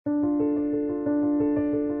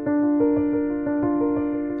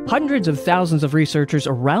Hundreds of thousands of researchers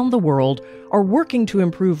around the world are working to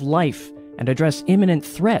improve life and address imminent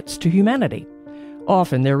threats to humanity.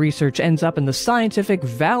 Often their research ends up in the scientific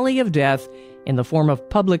valley of death in the form of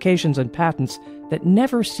publications and patents that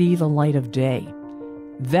never see the light of day.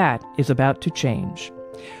 That is about to change.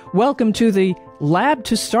 Welcome to the Lab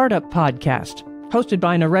to Startup podcast, hosted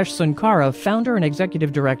by Naresh Sunkara, founder and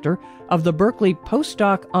executive director of the Berkeley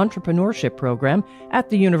Postdoc Entrepreneurship Program at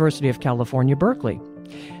the University of California, Berkeley.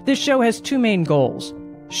 This show has two main goals: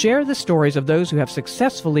 share the stories of those who have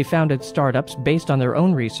successfully founded startups based on their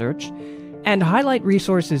own research, and highlight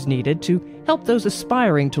resources needed to help those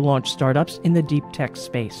aspiring to launch startups in the deep tech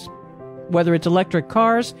space. Whether it's electric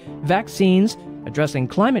cars, vaccines, addressing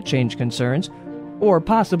climate change concerns, or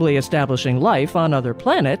possibly establishing life on other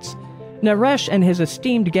planets, Naresh and his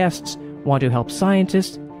esteemed guests want to help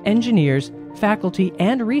scientists, engineers, faculty,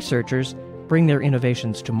 and researchers bring their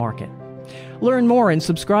innovations to market. Learn more and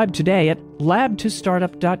subscribe today at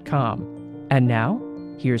labtostartup.com. And now,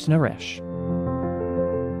 here's Naresh.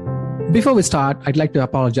 Before we start, I'd like to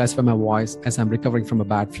apologize for my voice as I'm recovering from a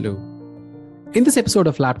bad flu. In this episode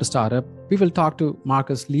of Lab to Startup, we will talk to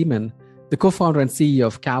Marcus Lehmann, the co-founder and CEO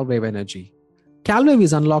of Calwave Energy. Calwave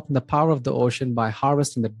is unlocking the power of the ocean by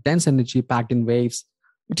harvesting the dense energy packed in waves,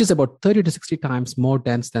 which is about 30 to 60 times more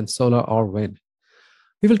dense than solar or wind.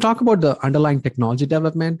 We will talk about the underlying technology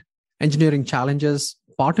development, engineering challenges,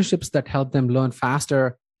 partnerships that help them learn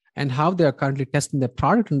faster, and how they are currently testing their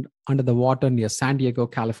product under the water near San Diego,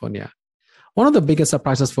 California. One of the biggest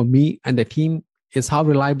surprises for me and the team is how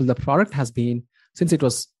reliable the product has been since it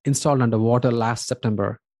was installed underwater last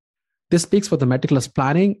September. This speaks for the meticulous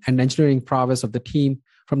planning and engineering prowess of the team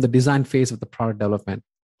from the design phase of the product development.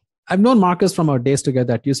 I've known Marcus from our days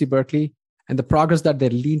together at UC Berkeley, and the progress that their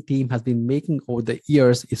lean team has been making over the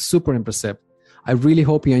years is super impressive. I really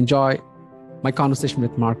hope you enjoy my conversation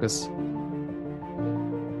with Marcus.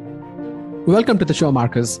 Welcome to the show,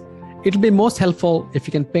 Marcus. It'll be most helpful if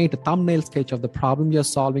you can paint a thumbnail sketch of the problem you're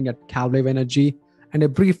solving at Calwave Energy and a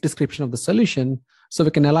brief description of the solution so we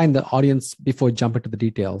can align the audience before jumping to the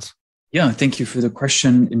details. Yeah, thank you for the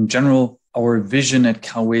question. In general, our vision at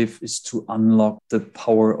Calwave is to unlock the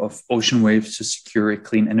power of ocean waves to secure a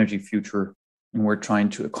clean energy future. And we're trying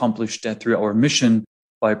to accomplish that through our mission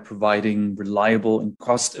by providing reliable and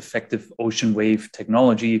cost-effective ocean wave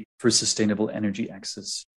technology for sustainable energy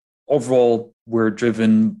access. Overall, we're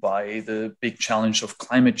driven by the big challenge of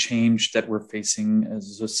climate change that we're facing as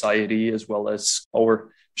a society, as well as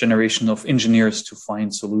our generation of engineers to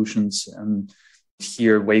find solutions. And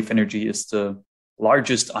here, wave energy is the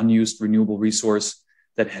largest unused renewable resource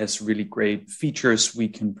that has really great features. We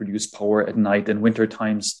can produce power at night and winter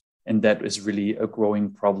times. And that is really a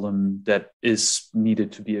growing problem that is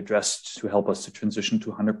needed to be addressed to help us to transition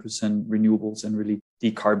to 100% renewables and really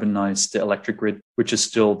decarbonize the electric grid, which is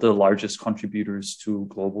still the largest contributors to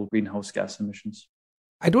global greenhouse gas emissions.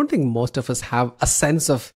 I don't think most of us have a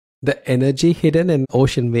sense of the energy hidden in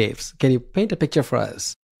ocean waves. Can you paint a picture for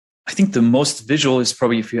us? I think the most visual is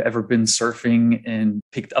probably if you've ever been surfing and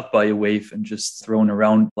picked up by a wave and just thrown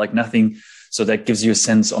around like nothing. So that gives you a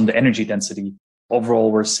sense on the energy density.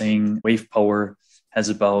 Overall, we're saying wave power has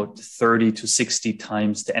about 30 to 60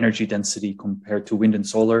 times the energy density compared to wind and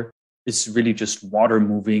solar. It's really just water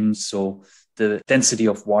moving. So the density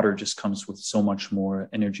of water just comes with so much more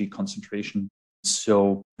energy concentration.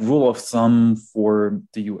 So rule of thumb for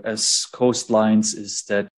the US coastlines is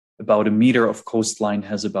that about a meter of coastline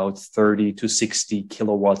has about 30 to 60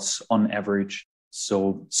 kilowatts on average.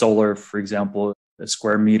 So solar, for example, a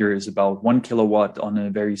square meter is about 1 kilowatt on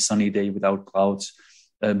a very sunny day without clouds.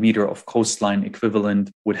 A meter of coastline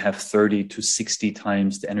equivalent would have 30 to 60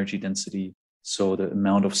 times the energy density. So the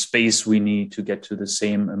amount of space we need to get to the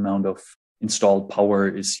same amount of installed power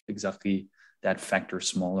is exactly that factor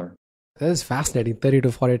smaller. That is fascinating, 30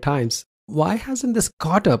 to 40 times. Why hasn't this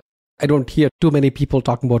caught up? I don't hear too many people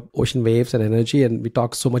talking about ocean waves and energy, and we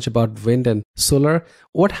talk so much about wind and solar.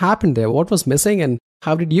 What happened there? What was missing, and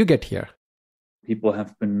how did you get here? People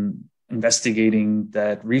have been investigating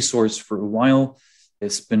that resource for a while.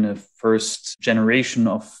 It's been a first generation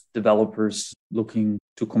of developers looking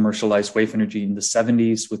to commercialize wave energy in the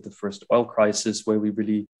 70s with the first oil crisis, where we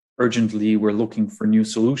really urgently were looking for new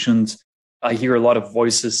solutions. I hear a lot of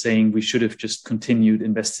voices saying we should have just continued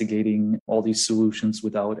investigating all these solutions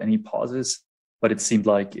without any pauses. But it seemed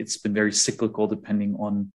like it's been very cyclical depending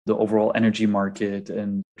on the overall energy market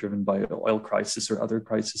and driven by the oil crisis or other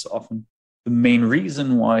crises often. The main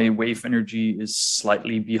reason why wave energy is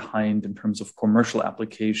slightly behind in terms of commercial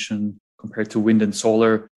application compared to wind and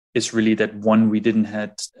solar is really that, one, we didn't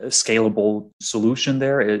have a scalable solution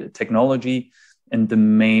there, a technology. And the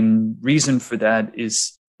main reason for that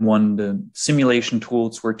is one, the simulation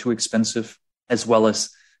tools were too expensive, as well as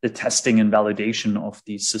the testing and validation of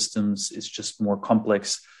these systems is just more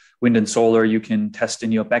complex. Wind and solar, you can test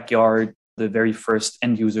in your backyard. The very first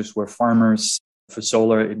end users were farmers. For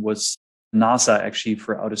solar, it was NASA actually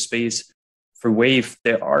for outer space. For wave,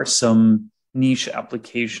 there are some niche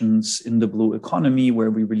applications in the blue economy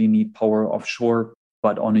where we really need power offshore.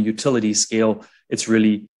 But on a utility scale, it's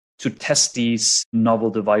really to test these novel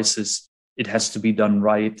devices, it has to be done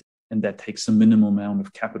right. And that takes a minimum amount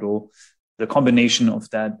of capital. The combination of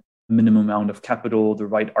that minimum amount of capital, the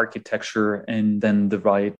right architecture, and then the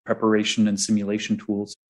right preparation and simulation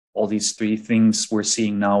tools, all these three things we're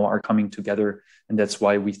seeing now are coming together. And that's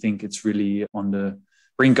why we think it's really on the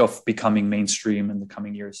brink of becoming mainstream in the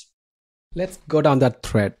coming years. Let's go down that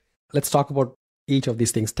thread. Let's talk about each of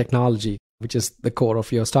these things. Technology, which is the core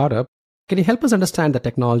of your startup. Can you help us understand the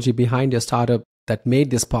technology behind your startup that made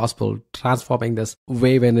this possible, transforming this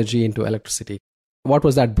wave energy into electricity? What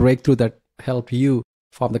was that breakthrough that helped you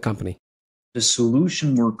form the company? The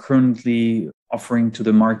solution we're currently offering to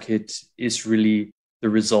the market is really the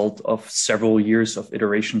result of several years of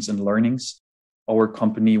iterations and learnings. Our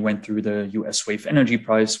company went through the US Wave Energy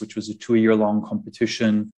Prize, which was a 2-year-long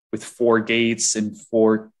competition with 4 gates and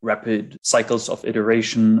 4 rapid cycles of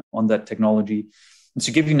iteration on that technology. And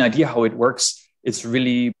to give you an idea how it works, it's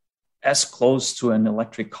really as close to an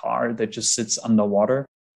electric car that just sits underwater,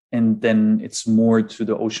 and then it's moored to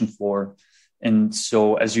the ocean floor. And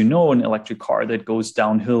so, as you know, an electric car that goes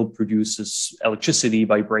downhill produces electricity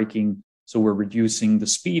by braking. So we're reducing the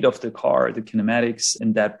speed of the car, the kinematics,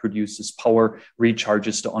 and that produces power,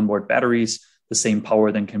 recharges the onboard batteries. The same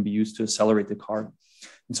power then can be used to accelerate the car.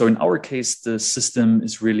 And so in our case, the system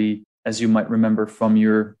is really, as you might remember from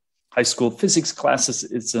your high school physics classes,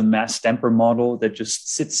 it's a mass damper model that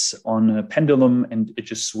just sits on a pendulum and it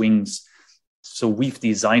just swings. So we've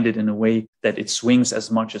designed it in a way that it swings as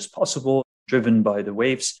much as possible, driven by the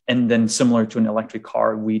waves. And then similar to an electric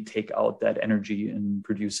car, we take out that energy and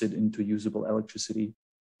produce it into usable electricity.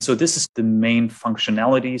 So this is the main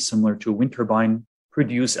functionality, similar to a wind turbine,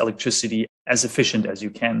 produce electricity as efficient as you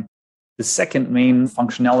can. The second main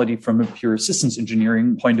functionality from a pure systems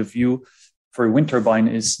engineering point of view for a wind turbine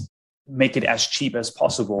is make it as cheap as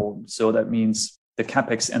possible. So that means the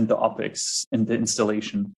CapEx and the OpEx and the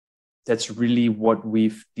installation. That's really what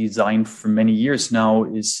we've designed for many years now,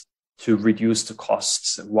 is to reduce the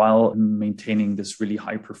costs while maintaining this really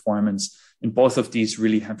high performance. And both of these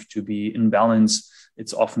really have to be in balance.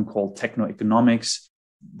 It's often called techno-economics.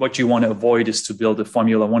 What you want to avoid is to build a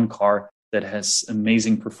Formula One car that has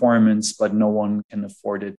amazing performance, but no one can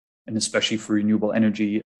afford it. And especially for renewable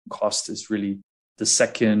energy, cost is really the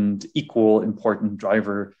second equal important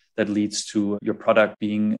driver that leads to your product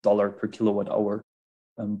being dollar per kilowatt hour.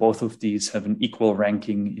 Both of these have an equal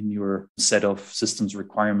ranking in your set of systems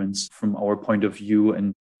requirements from our point of view.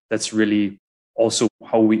 And that's really also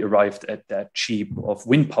how we arrived at that cheap of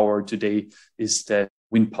wind power today, is that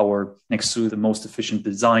wind power, next to the most efficient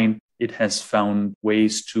design, it has found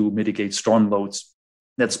ways to mitigate storm loads.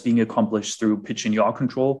 That's being accomplished through pitch and yaw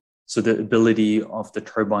control. So the ability of the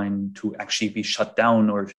turbine to actually be shut down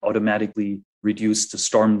or automatically reduce the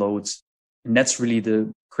storm loads. And that's really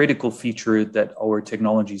the critical feature that our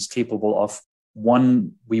technology is capable of.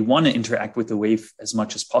 One, we want to interact with the wave as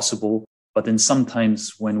much as possible, but then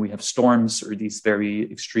sometimes when we have storms or these very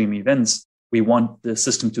extreme events, we want the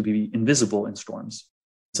system to be invisible in storms.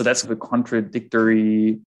 So that's a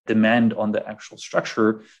contradictory demand on the actual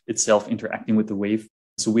structure itself interacting with the wave.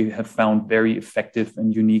 So we have found very effective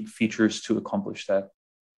and unique features to accomplish that.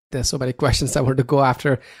 There's so many questions I want to go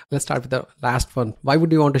after. Let's start with the last one. Why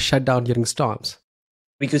would you want to shut down during storms?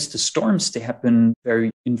 Because the storms, they happen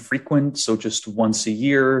very infrequent. So just once a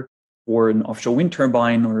year. For an offshore wind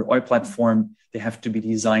turbine or oil platform, they have to be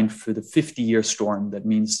designed for the 50-year storm. That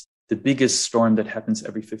means the biggest storm that happens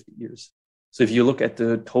every 50 years. So if you look at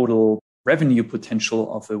the total revenue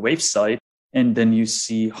potential of a wave site, and then you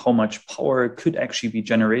see how much power could actually be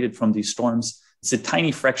generated from these storms, it's a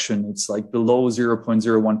tiny fraction. It's like below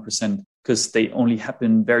 0.01% because they only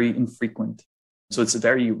happen very infrequent. So it's a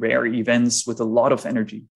very rare events with a lot of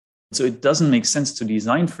energy. So it doesn't make sense to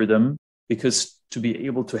design for them, because to be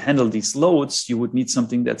able to handle these loads, you would need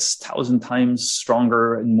something that's 1,000 times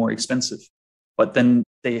stronger and more expensive. But then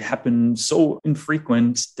they happen so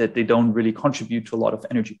infrequent that they don't really contribute to a lot of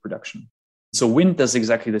energy production. So wind does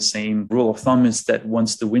exactly the same. Rule of thumb is that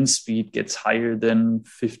once the wind speed gets higher than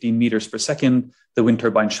 15 meters per second, the wind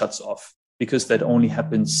turbine shuts off, because that only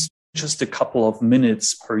happens just a couple of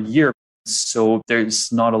minutes per year. So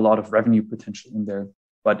there's not a lot of revenue potential in there.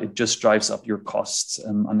 but it just drives up your costs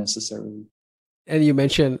unnecessarily. And you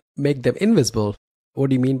mentioned make them invisible. What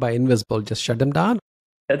do you mean by invisible? Just shut them down?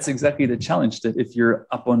 That's exactly the challenge, that if you're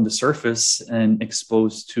up on the surface and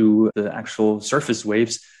exposed to the actual surface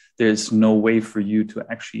waves, there's no way for you to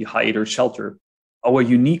actually hide or shelter. Our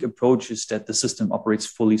unique approach is that the system operates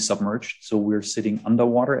fully submerged. So we're sitting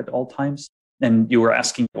underwater at all times. And you were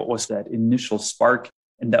asking, what was that initial spark?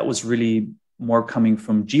 And that was really more coming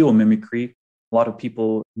from geomimicry. A lot of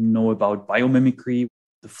people know about biomimicry.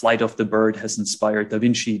 The flight of the bird has inspired Da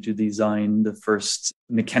Vinci to design the first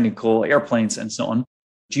mechanical airplanes and so on.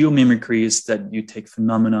 Geomimicry is that you take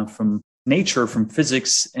phenomena from nature, from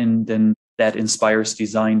physics, and then that inspires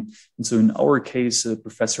design. And so in our case, a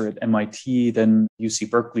professor at MIT, then UC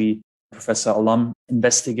Berkeley, Professor Alam,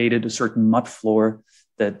 investigated a certain mud floor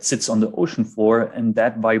that sits on the ocean floor, and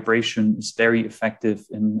that vibration is very effective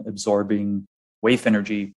in absorbing wave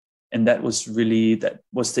energy. And that was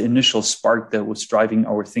the initial spark that was driving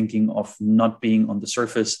our thinking of not being on the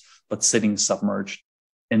surface, but sitting submerged.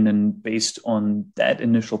 And then based on that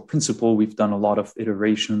initial principle, we've done a lot of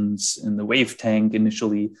iterations in the wave tank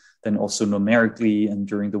initially, then also numerically and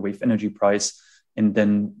during the Wave Energy Prize. And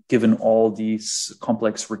then given all these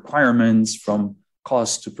complex requirements from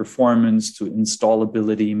cost to performance to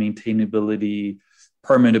installability, maintainability,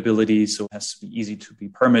 permittability, so it has to be easy to be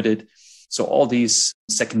permitted. So all these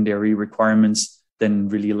secondary requirements then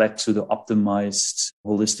really led to the optimized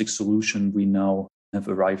holistic solution we now have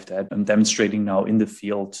arrived at and demonstrating now in the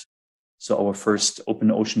field. So our first open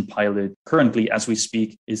ocean pilot currently, as we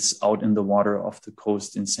speak, is out in the water off the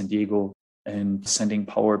coast in San Diego and sending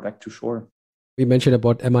power back to shore. We mentioned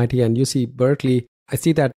about MIT and UC Berkeley. I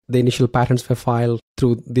see that the initial patents were filed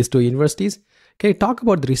through these two universities. Can you talk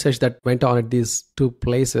about the research that went on at these two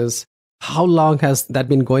places? How long has that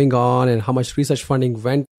been going on and how much research funding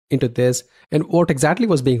went into this and what exactly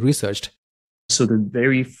was being researched? So the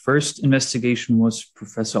very first investigation was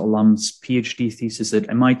Professor Alam's PhD thesis at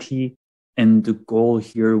MIT. And the goal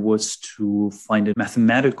here was to find a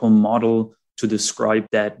mathematical model to describe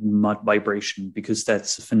that mud vibration, because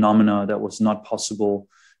that's a phenomena that was not possible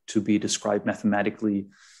to be described mathematically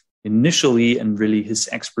initially. And really his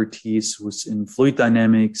expertise was in fluid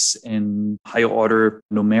dynamics and higher order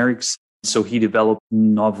numerics. So he developed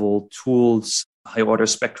novel tools, high order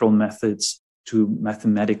spectral methods to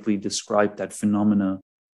mathematically describe that phenomena.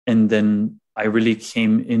 And then I really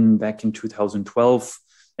came in back in 2012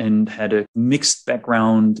 and had a mixed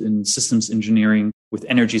background in systems engineering with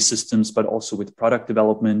energy systems, but also with product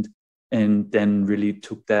development. And then really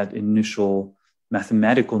took that initial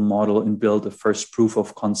mathematical model and built the first proof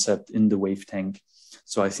of concept in the wave tank.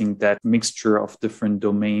 So I think that mixture of different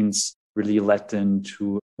domains really led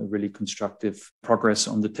into a really constructive progress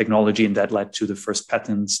on the technology. And that led to the first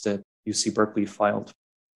patents that UC Berkeley filed.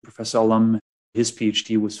 Professor Alam, his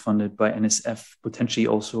PhD was funded by NSF, potentially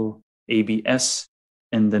also ABS.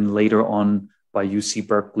 And then later on by UC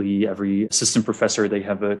Berkeley, every assistant professor, they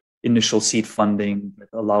have an initial seed funding that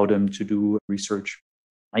allowed them to do research.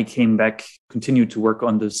 I came back, continued to work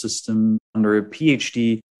on the system under a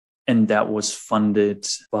PhD, and that was funded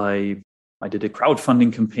by, I did a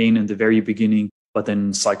crowdfunding campaign in the very beginning, but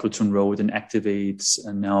then Cyclotron Road and Activates,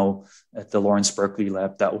 and now at the Lawrence Berkeley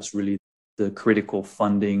Lab, that was really the critical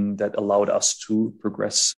funding that allowed us to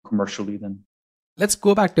progress commercially then. Let's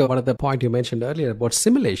go back to one of the points you mentioned earlier about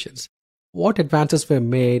simulations. What advances were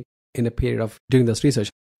made in a period of doing this research?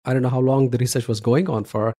 I don't know how long the research was going on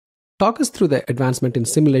for. Talk us through the advancement in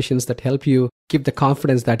simulations that help you give the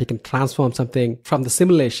confidence that you can transform something from the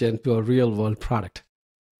simulation to a real world product.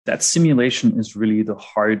 That simulation is really the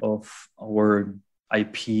heart of our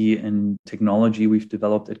IP and technology we've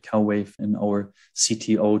developed at Calwave, and our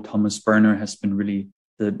CTO, Thomas Berner, has been really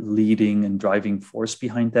the leading and driving force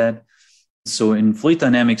behind that. So in fluid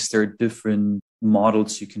dynamics, there are different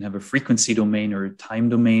models. You can have a frequency domain or a time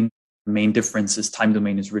domain. The main difference is time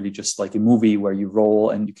domain is really just like a movie where you roll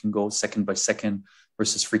and you can go second by second,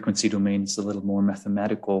 versus frequency domain is a little more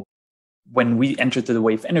mathematical. When we entered the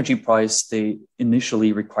Wave Energy Prize, they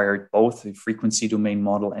initially required both a frequency domain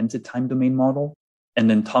model and a time domain model. And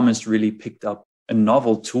then Thomas really picked up a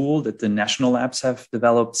novel tool that the national labs have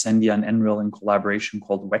developed, Sandia and NREL in collaboration,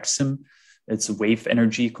 called WEXSIM. It's a wave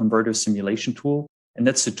energy converter simulation tool. And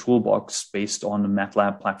that's a toolbox based on a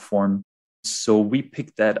MATLAB platform. So we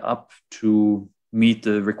picked that up to meet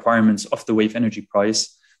the requirements of the Wave Energy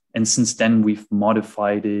Prize. And since then, we've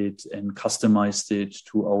modified it and customized it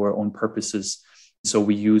to our own purposes. So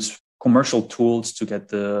we use commercial tools to get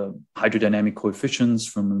the hydrodynamic coefficients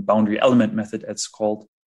from a boundary element method, as called.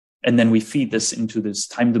 And then we feed this into this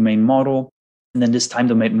time domain model. And then this time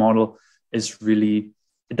domain model is really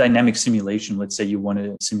a dynamic simulation. Let's say you want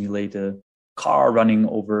to simulate a car running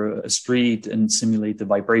over a street and simulate the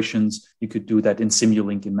vibrations. You could do that in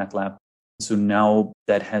Simulink in MATLAB. So now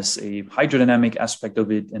that has a hydrodynamic aspect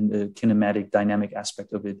of it and a kinematic dynamic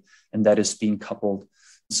aspect of it, and that is being coupled.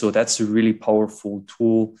 So that's a really powerful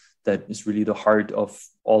tool that is really the heart of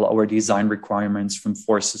all our design requirements, from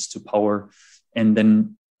forces to power. And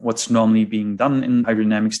then what's normally being done in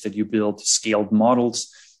hydrodynamics, that you build scaled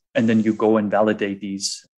models and then you go and validate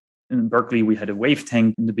these. In Berkeley, we had a wave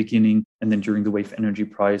tank in the beginning, and then during the Wave Energy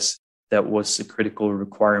Prize, that was a critical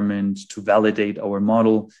requirement to validate our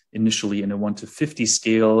model initially in a 1:50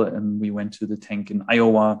 scale. And we went to the tank in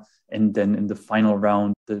Iowa. And then in the final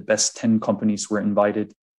round, the best 10 companies were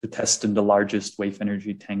invited to test in the largest wave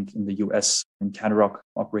energy tank in the US in Catarrock,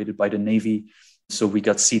 operated by the Navy. So we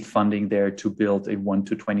got seed funding there to build a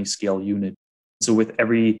 1:20 scale unit. So with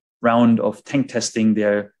every round of tank testing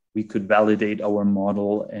there, we could validate our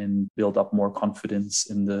model and build up more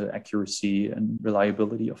confidence in the accuracy and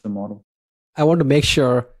reliability of the model. I want to make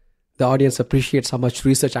sure the audience appreciates how much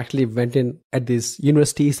research actually went in at these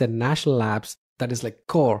universities and national labs that is like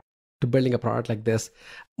core to building a product like this.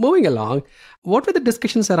 Moving along, what were the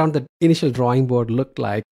discussions around the initial drawing board look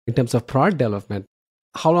like in terms of product development?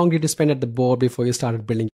 How long did you spend at the board before you started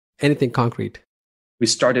building anything concrete? We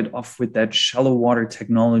started off with that shallow water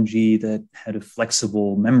technology that had a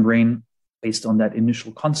flexible membrane based on that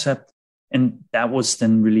initial concept. And that was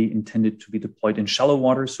then really intended to be deployed in shallow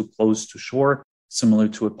water, so close to shore, similar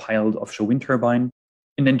to a pilot offshore wind turbine.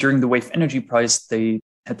 And then during the Wave Energy Prize, they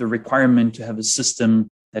had the requirement to have a system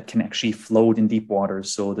that can actually float in deep water.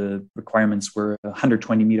 So the requirements were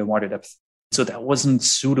 120 meter water depth. So that wasn't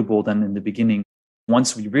suitable then in the beginning.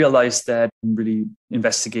 Once we realized that and really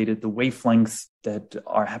investigated the wavelengths that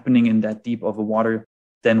are happening in that deep of a water,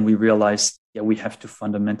 then we realized, we have to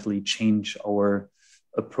fundamentally change our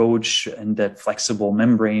approach, and that flexible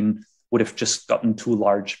membrane would have just gotten too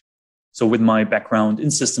large. So with my background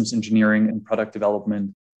in systems engineering and product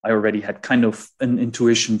development, I already had kind of an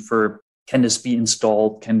intuition for, can this be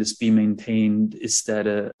installed? Can this be maintained? Is that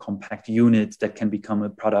a compact unit that can become a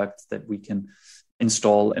product that we can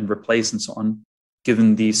install and replace and so on?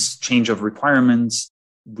 Given these change of requirements,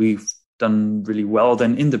 we've done really well.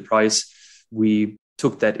 Then in the prize, we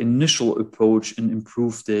took that initial approach and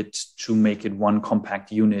improved it to make it one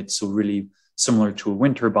compact unit. So really similar to a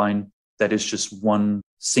wind turbine, that is just one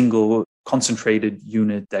single concentrated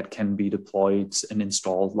unit that can be deployed and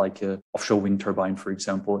installed like a offshore wind turbine, for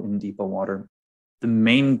example, in deeper water. The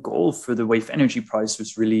main goal for the Wave Energy Prize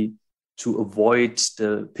was really to avoid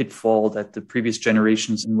the pitfall that the previous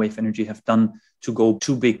generations in wave energy have done, to go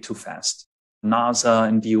too big too fast. NASA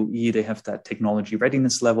and DOE, they have that technology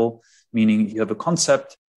readiness level, meaning you have a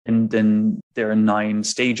concept and then there are 9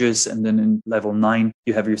 stages. And then in level 9,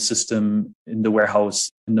 you have your system in the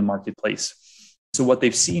warehouse, in the marketplace. So what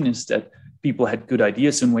they've seen is that people had good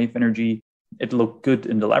ideas in wave energy. It looked good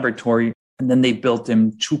in the laboratory. And then they built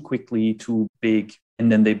them too quickly, too big.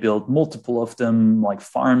 And then they built multiple of them like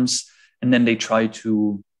farms. And then they try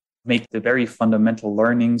to make the very fundamental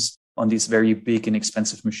learnings on these very big and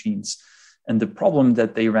expensive machines. And the problem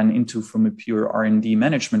that they ran into from a pure R&D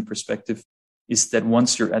management perspective is that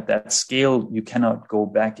once you're at that scale, you cannot go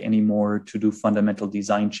back anymore to do fundamental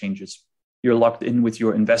design changes. You're locked in with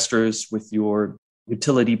your investors, with your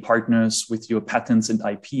utility partners, with your patents and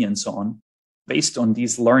IP and so on. Based on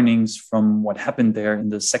these learnings from what happened there in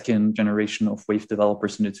the second generation of wave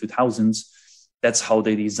developers in the 2000s, that's how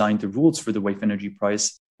they designed the rules for the Wave Energy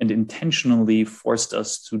Prize and intentionally forced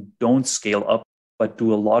us to don't scale up, but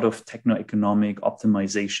do a lot of techno-economic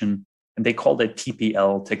optimization. And they called it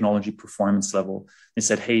TPL, technology performance level. They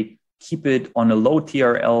said, hey, keep it on a low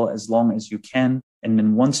TRL as long as you can. And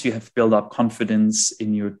then once you have built up confidence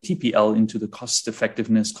in your TPL into the cost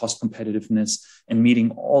effectiveness, cost competitiveness, and meeting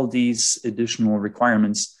all these additional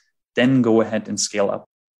requirements, then go ahead and scale up.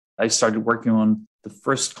 I started working on the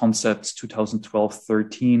first concepts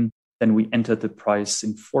 2012-13. Then we entered the prize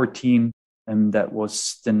in 14. And that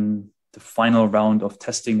was then the final round of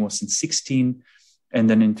testing was in 16. And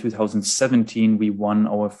then in 2017, we won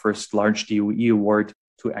our first large DOE award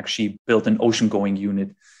to actually build an ocean-going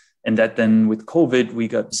unit. And that then with COVID, we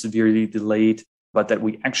got severely delayed, but that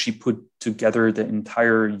we actually put together the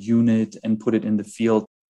entire unit and put it in the field.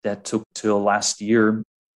 That took till last year.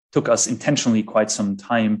 Took us intentionally quite some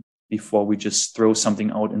time before we just throw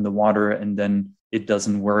something out in the water and then it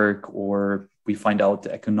doesn't work or we find out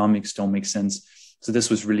the economics don't make sense. So this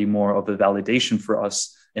was really more of a validation for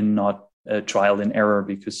us and not a trial and error,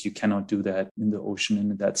 because you cannot do that in the ocean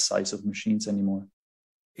and that size of machines anymore.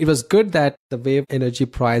 It was good that the Wave Energy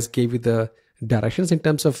Prize gave you the directions in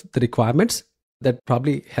terms of the requirements that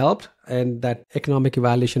probably helped, and that economic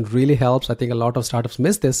evaluation really helps. I think a lot of startups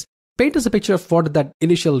miss this. Paint us a picture of what that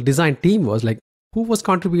initial design team was like. Who was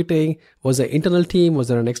contributing? Was there an internal team? Was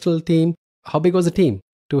there an external team? How big was the team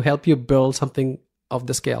to help you build something of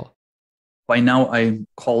the scale? By now, I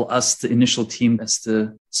call us the initial team as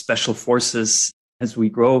the special forces as we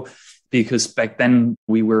grow, because back then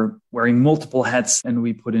we were wearing multiple hats and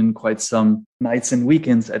we put in quite some nights and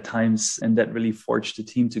weekends at times, and that really forged the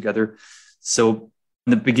team together. So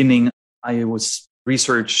in the beginning, I was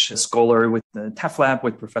research scholar with the TAF lab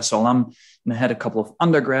with Professor Lam, and I had a couple of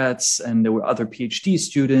undergrads, and there were other PhD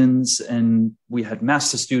students, and we had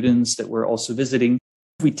master students that were also visiting.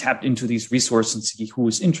 We tapped into these resources and see who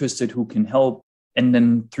is interested, who can help. And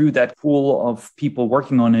then through that pool of people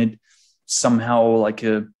working on it, somehow like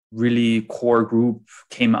a really core group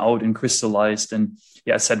came out and crystallized. And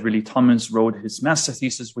yeah, I said really Thomas wrote his master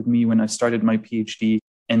thesis with me when I started my PhD.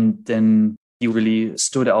 And then he really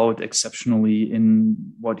stood out exceptionally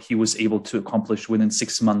in what he was able to accomplish within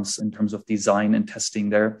 6 months in terms of design and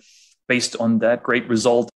testing there. Based on that great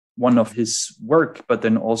result, one of his work, but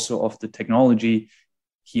then also of the technology,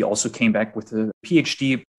 he also came back with a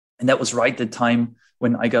PhD. And that was right at the time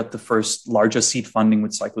when I got the first larger seed funding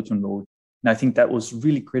with Cyclotron Road. And I think that was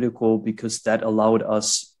really critical because that allowed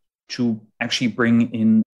us to actually bring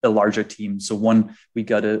in a larger team. So one, we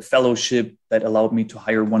got a fellowship that allowed me to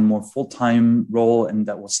hire one more full-time role. And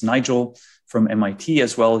that was Nigel from MIT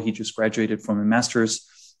as well. He just graduated from a master's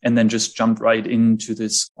and then just jumped right into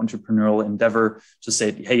this entrepreneurial endeavor to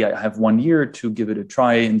say, hey, I have 1 year to give it a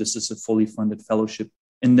try. And this is a fully funded fellowship.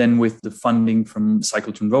 And then with the funding from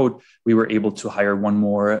Cyclotron Road, we were able to hire one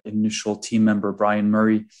more initial team member, Brian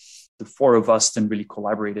Murray. The four of us then really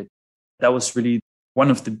collaborated. That was really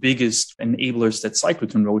one of the biggest enablers that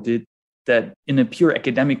Cyclotron Road did, that in a pure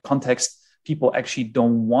academic context, people actually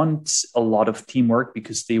don't want a lot of teamwork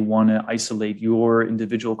because they want to isolate your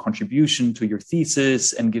individual contribution to your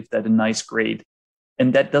thesis and give that a nice grade.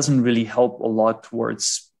 And that doesn't really help a lot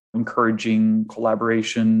towards encouraging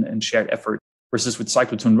collaboration and shared effort. Versus with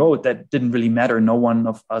Cyclotron Road, that didn't really matter. No one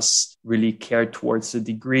of us really cared towards the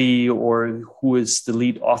degree or who is the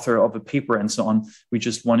lead author of a paper and so on. We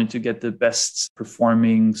just wanted to get the best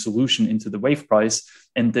performing solution into the Wave Prize,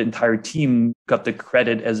 and the entire team got the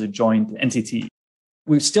credit as a joint entity.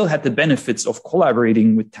 We still had the benefits of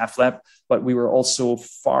collaborating with TAF Lab, but we were also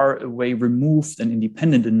far away removed and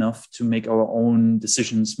independent enough to make our own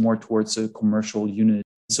decisions more towards a commercial unit.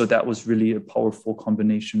 So that was really a powerful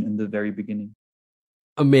combination in the very beginning.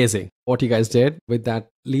 Amazing what you guys did with that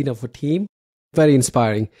lean of a team. Very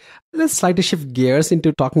inspiring. Let's slightly shift gears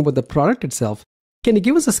into talking about the product itself. Can you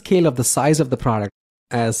give us a scale of the size of the product,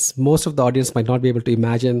 as most of the audience might not be able to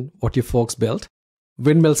imagine what you folks built?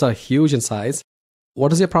 Windmills are huge in size. What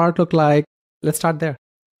does your product look like? Let's start there.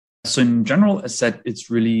 So in general, as said, it's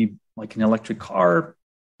really like an electric car.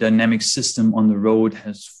 Dynamic system on the road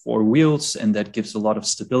has 4 wheels, and that gives a lot of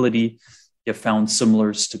stability. You have found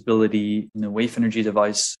similar stability in a wave energy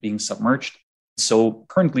device being submerged. So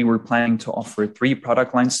currently we're planning to offer 3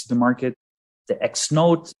 product lines to the market. The X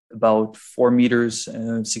Note, about 4 meters,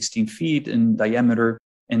 16 feet in diameter,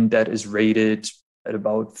 and that is rated at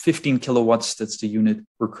about 15 kilowatts. That's the unit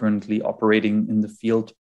we're currently operating in the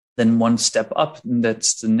field. Then one step up, and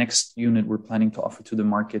that's the next unit we're planning to offer to the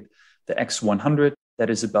market, the X100. That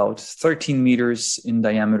is about 13 meters in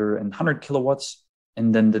diameter and 100 kilowatts.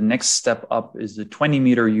 And then the next step up is the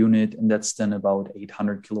 20-meter unit, and that's then about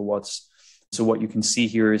 800 kilowatts. So what you can see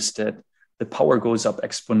here is that the power goes up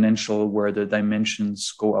exponential, where the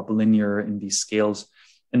dimensions go up linear in these scales.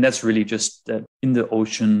 And that's really just that in the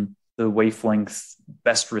ocean, the wavelength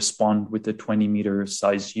best respond with the 20-meter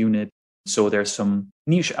size unit. So there's some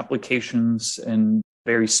niche applications and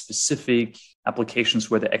very specific applications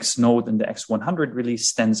where the X Note and the X100 really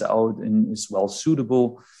stands out and is well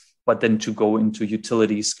suitable. But then to go into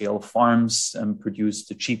utility scale farms and produce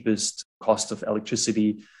the cheapest cost of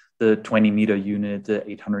electricity, the 20-meter unit, the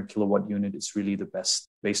 800 kilowatt unit is really the best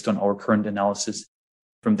based on our current analysis.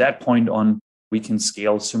 From that point on, we can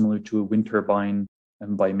scale similar to a wind turbine,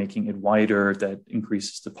 and by making it wider, that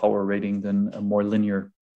increases the power rating than a more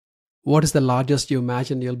linear. What is the largest you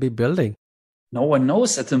imagine you'll be building? No one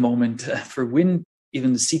knows at the moment. For wind,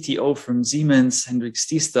 even the CTO from Siemens, Hendrik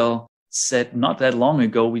Stiesdal, said not that long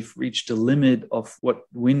ago, we've reached the limit of what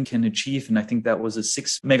wind can achieve. And I think that was a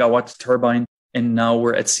 6 megawatt turbine. And now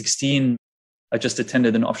we're at 16. I just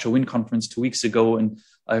attended an offshore wind conference 2 weeks ago, and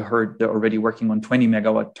I heard they're already working on 20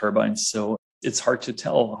 megawatt turbines. So it's hard to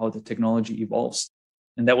tell how the technology evolves.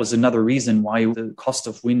 And that was another reason why the cost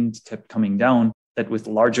of wind kept coming down, that with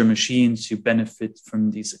larger machines, you benefit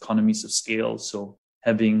from these economies of scale. So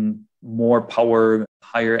having more power,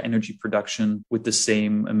 higher energy production with the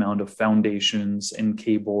same amount of foundations and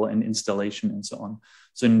cable and installation and so on.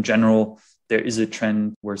 So in general, there is a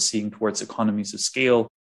trend we're seeing towards economies of scale.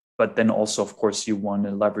 But then also, of course, you want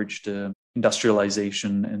to leverage the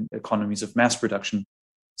industrialization and economies of mass production.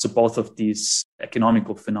 So both of these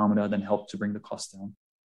economical phenomena then help to bring the cost down.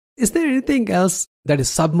 Is there anything else that is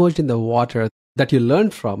submerged in the water that you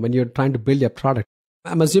learned from when you're trying to build your product?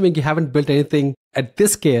 I'm assuming you haven't built anything at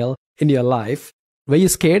this scale in your life. Were you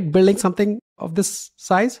scared building something of this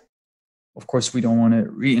size? Of course, we don't want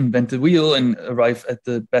to reinvent the wheel and arrive at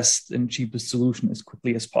the best and cheapest solution as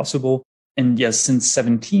quickly as possible. And yes,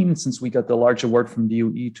 since we got the large award from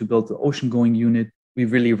DOE to build the ocean-going unit, we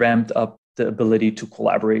really ramped up the ability to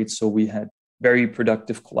collaborate. So we had very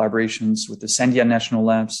productive collaborations with the Sandia National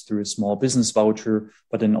Labs through a small business voucher,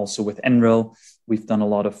 but then also with NREL. We've done a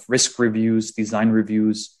lot of risk reviews, design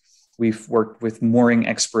reviews. We've worked with mooring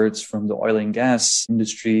experts from the oil and gas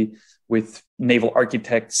industry, with naval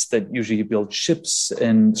architects that usually build ships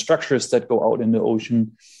and structures that go out in the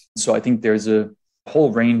ocean. So I think there's a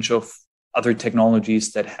whole range of other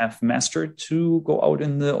technologies that have mastered to go out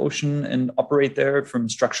in the ocean and operate there from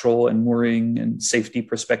structural and mooring and safety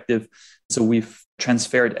perspective. So we've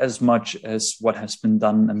transferred as much as what has been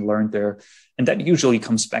done and learned there. And that usually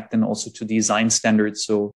comes back then also to design standards.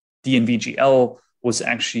 So DNVGL was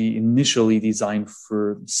actually initially designed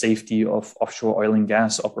for safety of offshore oil and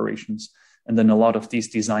gas operations. And then a lot of these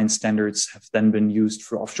design standards have then been used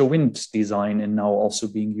for offshore wind design and now also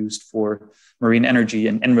being used for marine energy.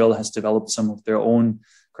 And NREL has developed some of their own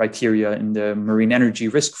criteria in the marine energy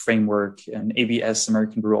risk framework, and ABS,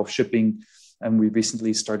 American Bureau of Shipping. And we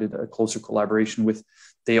recently started a closer collaboration with,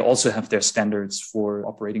 they also have their standards for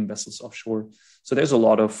operating vessels offshore. So there's a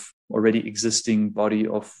lot of already existing body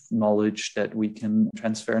of knowledge that we can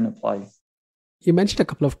transfer and apply. You mentioned a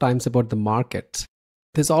couple of times about the market.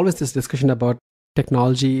 There's always this discussion about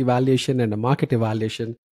technology evaluation and a market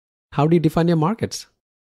evaluation. How do you define your markets?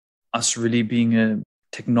 Us really being a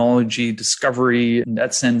technology discovery, in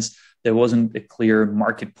that sense, there wasn't a clear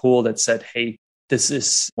market pool that said, hey, this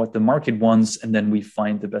is what the market wants, and then we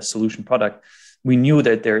find the best solution product. We knew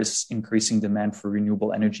that there is increasing demand for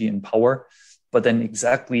renewable energy and power, but then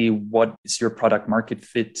exactly what is your product market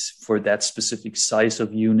fit for that specific size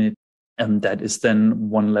of unit? And that is then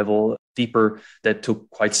one level deeper. That took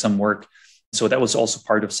quite some work. So that was also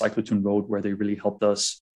part of Cyclotron Road, where they really helped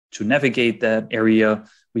us to navigate that area.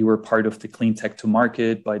 We were part of the Clean Tech to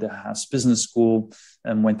Market by the Haas Business School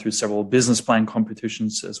and went through several business plan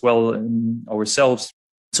competitions as well ourselves.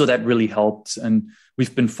 So that really helped. And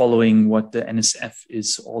we've been following what the NSF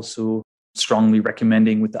is also strongly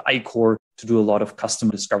recommending with the I-Core to do a lot of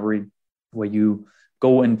customer discovery, where you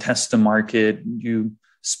go and test the market, you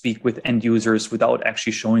speak with end users without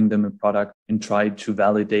actually showing them a product and try to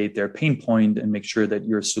validate their pain point and make sure that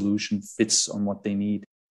your solution fits on what they need.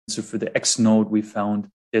 So for the X node, we found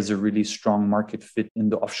there's a really strong market fit in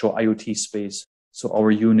the offshore IoT space. So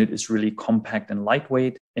our unit is really compact and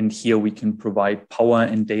lightweight. And here we can provide power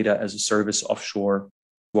and data as a service offshore.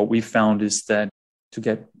 What we found is that to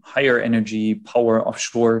get higher energy power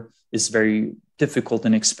offshore is very difficult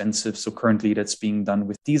and expensive. So currently that's being done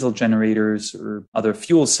with diesel generators or other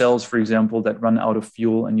fuel cells, for example, that run out of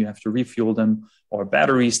fuel and you have to refuel them, or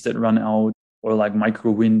batteries that run out, or like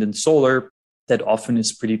micro wind and solar. That often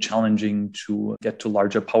is pretty challenging to get to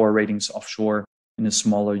larger power ratings offshore in a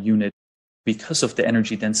smaller unit. Because of the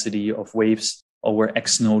energy density of waves, our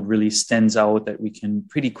X node really stands out, that we can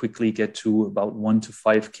pretty quickly get to about 1 to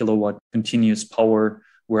 5 kilowatt continuous power,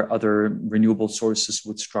 where other renewable sources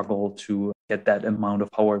would struggle to get that amount of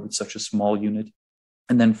power with such a small unit.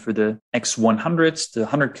 And then for the X100s, the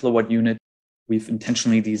 100 kilowatt unit, we've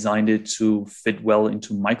intentionally designed it to fit well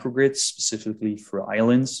into microgrids, specifically for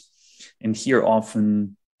islands. And here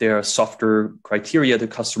often there are softer criteria the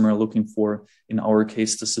customer are looking for. In our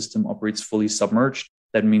case, the system operates fully submerged.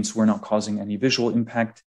 That means we're not causing any visual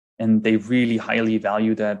impact. And they really highly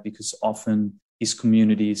value that, because often these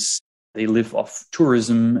communities, they live off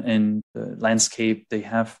tourism and the landscape they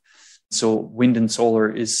have. So wind and solar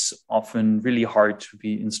is often really hard to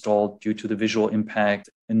be installed due to the visual impact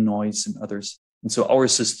and noise and others. And so our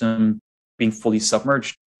system, being fully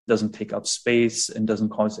submerged, doesn't take up space and doesn't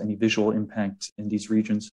cause any visual impact in these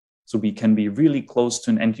regions. So we can be really close to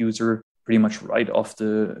an end user, pretty much right off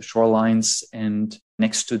the shorelines. And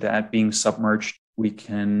next to that, being submerged, we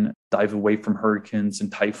can dive away from hurricanes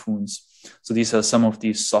and typhoons. So these are some of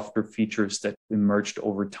these softer features that emerged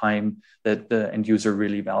over time that the end user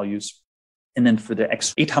really values. And then for the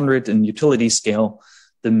X800 and utility scale,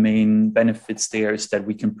 the main benefits there is that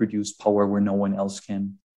we can produce power where no one else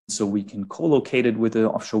can. So we can co-locate it with an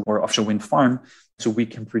offshore or offshore wind farm. So we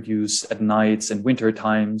can produce at nights and winter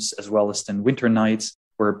times, as well as then winter nights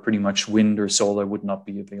where pretty much wind or solar would not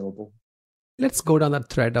be available. Let's go down that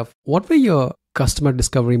thread of what were your customer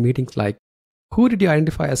discovery meetings like? Who did you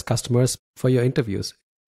identify as customers for your interviews?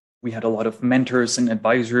 We had a lot of mentors and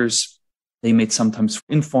advisors. They made sometimes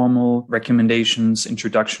informal recommendations,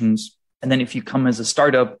 introductions. And then if you come as a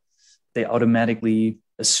startup, they automatically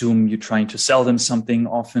assume you're trying to sell them something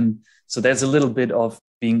often. So there's a little bit of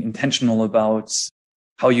being intentional about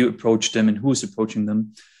how you approach them and who's approaching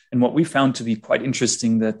them. And what we found to be quite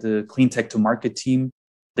interesting that the Clean Tech to Market team,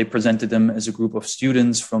 they presented them as a group of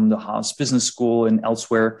students from the Haas Business School and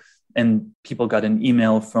elsewhere. And people got an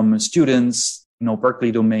email from students,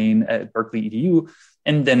 Berkeley domain at Berkeley EDU.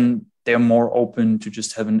 And then they're more open to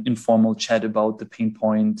just have an informal chat about the pain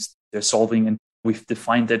points they're solving. And we've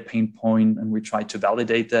defined that pain point and we try to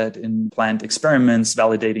validate that in planned experiments,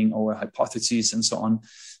 validating our hypotheses and so on.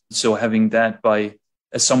 So having that by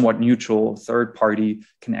a somewhat neutral third party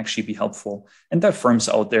can actually be helpful. And there are firms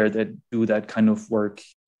out there that do that kind of work.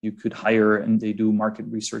 You could hire and they do market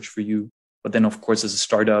research for you. But then, of course, as a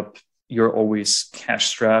startup, you're always cash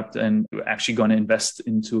strapped and you're actually going to invest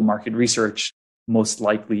into market research. Most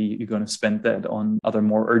likely, you're going to spend that on other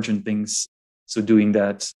more urgent things. So doing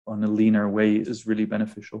that on a leaner way is really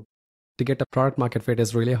beneficial. To get a product market fit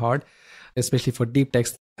is really hard, especially for deep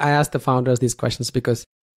techs. I ask the founders these questions because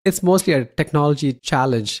it's mostly a technology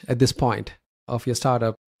challenge at this point of your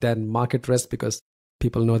startup than market risk because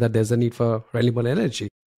people know that there's a need for renewable energy.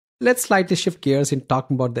 Let's slightly shift gears in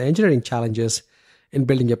talking about the engineering challenges in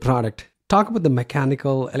building your product. Talk about the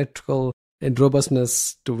mechanical, electrical, and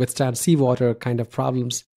robustness to withstand seawater kind of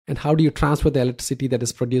problems. And how do you transfer the electricity that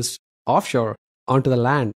is produced offshore onto the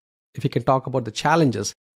land? If you can talk about the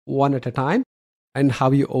challenges one at a time and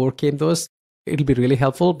how you overcame those, it'll be really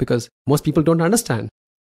helpful because most people don't understand.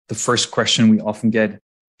 The first question we often get,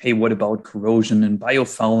 hey, what about corrosion and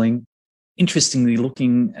biofouling? Interestingly,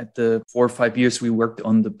 looking at the 4 or 5 years we worked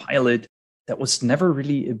on the pilot, that was never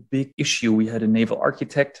really a big issue. We had a naval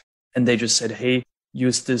architect and they just said, hey,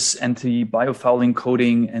 use this anti-biofouling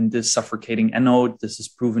coating and this suffocating anode. This is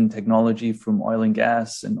proven technology from oil and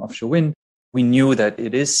gas and offshore wind. We knew that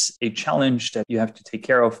it is a challenge that you have to take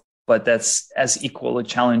care of, but that's as equal a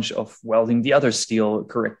challenge of welding the other steel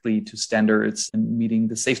correctly to standards and meeting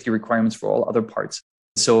the safety requirements for all other parts.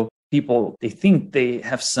 So people, they think they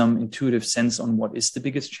have some intuitive sense on what is the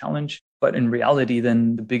biggest challenge, but in reality,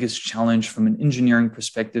 then the biggest challenge from an engineering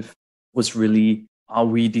perspective was really, are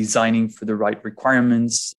we designing for the right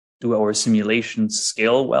requirements? Do our simulations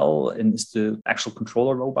scale well? And is the actual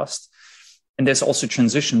controller robust? And there's also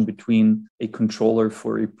transition between a controller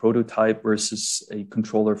for a prototype versus a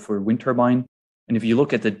controller for a wind turbine. And if you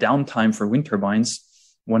look at the downtime for wind turbines,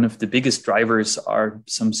 one of the biggest drivers are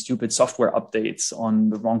some stupid software updates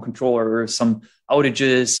on the wrong controller or some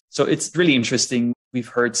outages. So it's really interesting. We've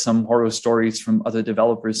heard some horror stories from other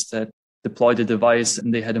developers that deployed a device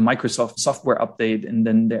and they had a Microsoft software update and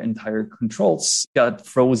then their entire controls got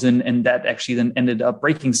frozen and that actually then ended up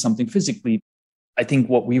breaking something physically. I think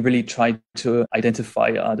what we really try to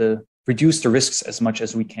identify are to reduce the risks as much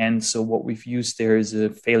as we can. So what we've used there is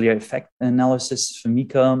a failure effect analysis,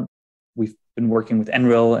 FMICA. We've been working with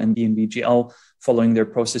NREL and ENVGL, following their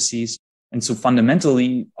processes. And so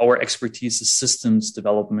fundamentally, our expertise is systems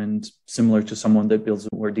development, similar to someone that builds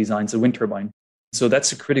or designs a wind turbine. So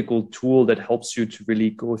that's a critical tool that helps you to really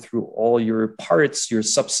go through all your parts, your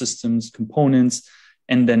subsystems, components,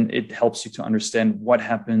 and then it helps you to understand what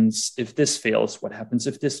happens if this fails, what happens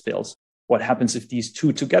if this fails, what happens if these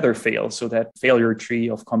two together fail, so that failure tree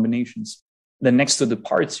of combinations. Then next to the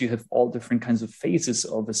parts, you have all different kinds of phases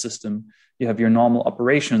of a system. You have your normal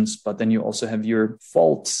operations, but then you also have your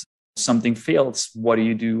faults. Something fails, what do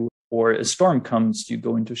you do? Or a storm comes, you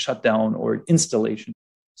go into shutdown or installation.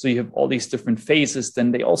 So you have all these different phases,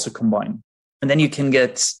 then they also combine. And then you can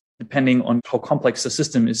get, depending on how complex the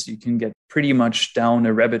system is, you can get pretty much down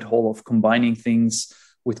a rabbit hole of combining things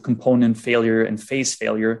with component failure and phase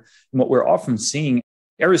failure. And what we're often seeing,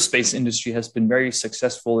 aerospace industry has been very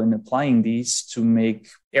successful in applying these to make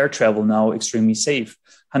air travel now extremely safe.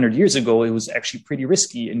 100 years ago, it was actually pretty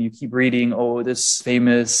risky. And you keep reading, oh, this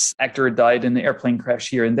famous actor died in an airplane crash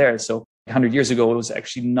here and there. So 100 years ago, it was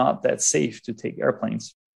actually not that safe to take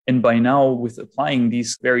airplanes. And by now, with applying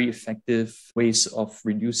these very effective ways of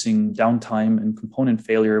reducing downtime and component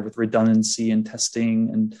failure with redundancy and testing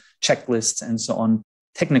and checklists and so on,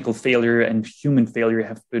 technical failure and human failure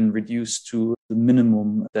have been reduced to the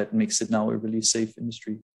minimum that makes it now a really safe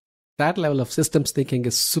industry. That level of systems thinking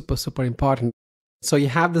is super, super important. So you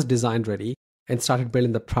have this design ready and started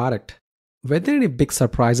building the product. Were there any big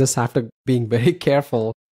surprises after being very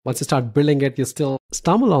careful? Once you start building it, you still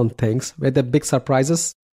stumble on things. Were there big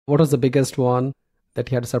surprises? What was the biggest one that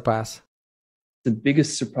you had to surpass? The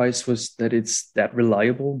biggest surprise was that it's that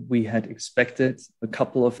reliable. We had expected a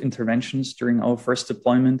couple of interventions during our first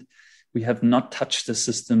deployment. We have not touched the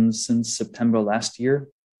system since September last year.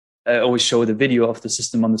 I always show the video of the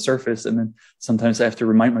system on the surface, and then sometimes I have to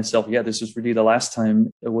remind myself, this was really the last time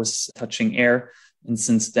it was touching air. And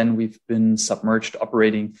since then, we've been submerged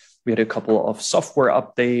operating. We had a couple of software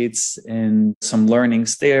updates and some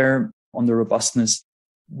learnings there on the robustness.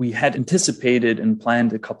 We had anticipated and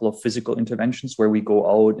planned a couple of physical interventions where we go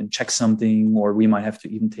out and check something, or we might have to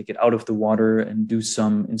even take it out of the water and do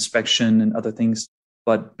some inspection and other things.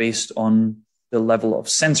 But based on the level of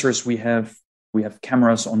sensors we have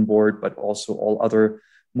cameras on board, but also all other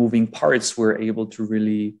moving parts we're able to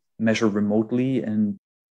really measure remotely. And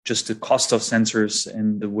just the cost of sensors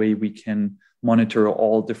and the way we can monitor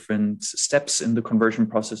all different steps in the conversion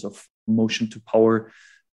process of motion to power.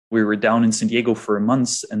 We were down in San Diego for a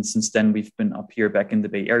month, and since then we've been up here back in the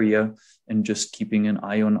Bay Area and just keeping an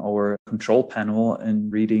eye on our control panel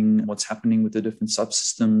and reading what's happening with the different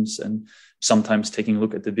subsystems and sometimes taking a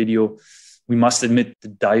look at the video. We must admit the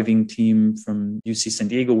diving team from UC San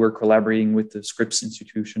Diego, we're collaborating with the Scripps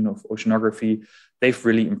Institution of Oceanography. They've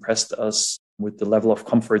really impressed us with the level of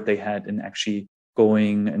comfort they had in actually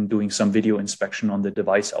going and doing some video inspection on the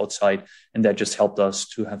device outside. And that just helped us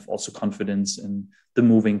to have also confidence in the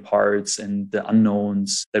moving parts and the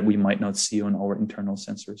unknowns that we might not see on our internal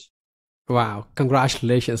sensors. Wow,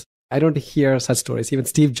 congratulations. I don't hear such stories. Even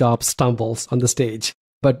Steve Jobs stumbles on the stage.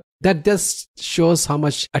 But that just shows how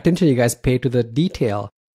much attention you guys pay to the detail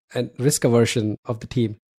and risk aversion of the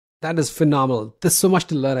team. That is phenomenal. There's so much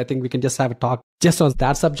to learn. I think we can just have a talk just on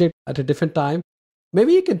that subject at a different time.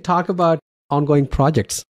 Maybe you can talk about ongoing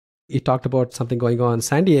projects. You talked about something going on in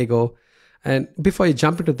San Diego. And before you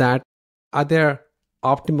jump into that, are there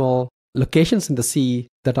optimal locations in the sea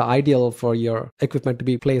that are ideal for your equipment to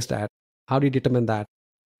be placed at? How do you determine that?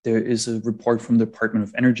 There is a report from the Department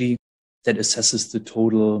of Energy that assesses the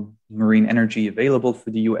total marine energy available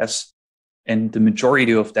for the US. And the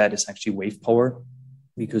majority of that is actually wave power,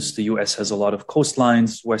 because the US has a lot of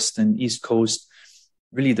coastlines, west and east coast.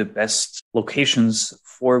 Really the best locations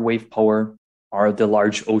for wave power are the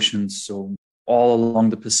large oceans. So all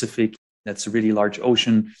along the Pacific, that's a really large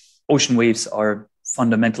ocean. Ocean waves are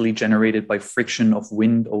fundamentally generated by friction of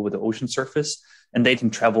wind over the ocean surface, and they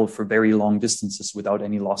can travel for very long distances without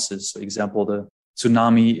any losses. So example, the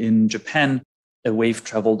tsunami in Japan, a wave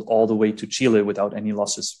traveled all the way to Chile without any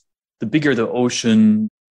losses. The bigger the ocean,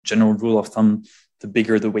 general rule of thumb, the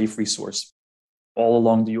bigger the wave resource. All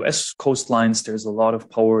along the US coastlines, there's a lot of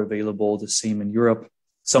power available, the same in Europe.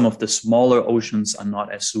 Some of the smaller oceans are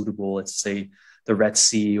not as suitable. Let's say the Red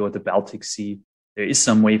Sea or the Baltic Sea. There is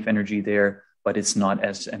some wave energy there, but it's not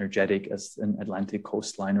as energetic as an Atlantic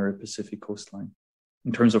coastline or a Pacific coastline.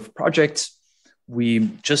 In terms of projects, we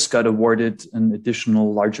just got awarded an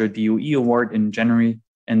additional larger DOE award in January,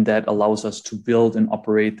 and that allows us to build and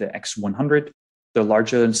operate the X100, the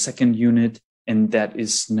larger second unit, and that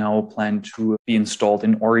is now planned to be installed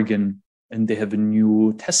in Oregon. And they have a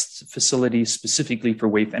new test facility specifically for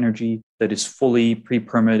wave energy that is fully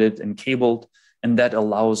pre-permitted and cabled, and that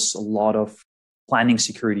allows a lot of planning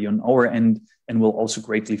security on our end and will also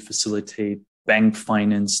greatly facilitate bank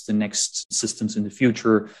finance the next systems in the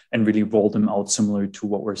future and really roll them out similar to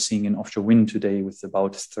what we're seeing in offshore wind today with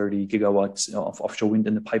about 30 gigawatts of offshore wind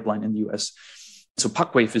in the pipeline in the US. So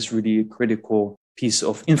PuckWave is really a critical piece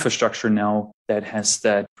of infrastructure now that has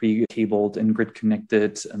that pre-cabled and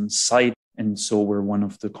grid-connected site. And so we're one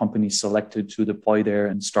of the companies selected to deploy there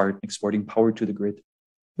and start exporting power to the grid.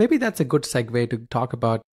 Maybe that's a good segue to talk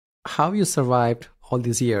about how you survived all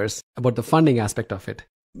these years, about the funding aspect of it.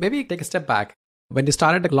 Maybe take a step back. When you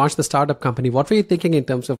started to launch the startup company, what were you thinking in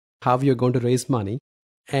terms of how you're going to raise money?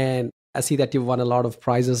 And I see that you've won a lot of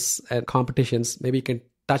prizes and competitions. Maybe you can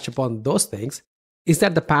touch upon those things. Is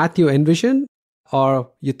that the path you envision?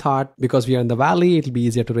 Or you thought because we are in the valley, it'll be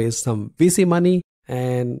easier to raise some VC money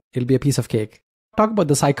and it'll be a piece of cake? Talk about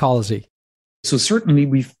the psychology. So certainly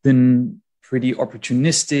we've been pretty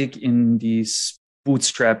opportunistic in these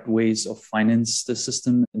bootstrapped ways of finance the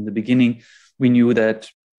system. In the beginning, we knew that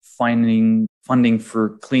finding funding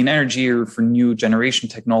for clean energy or for new generation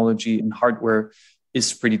technology and hardware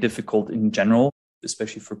is pretty difficult in general,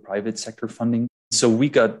 especially for private sector funding. So we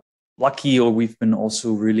got lucky, or we've been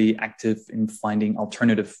also really active in finding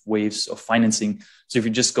alternative ways of financing. So if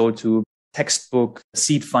you just go to textbook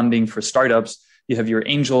seed funding for startups, you have your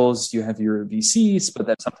angels, you have your VCs, but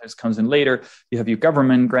that sometimes comes in later. You have your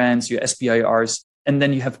government grants, your SBIRs, and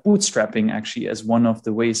then you have bootstrapping actually as one of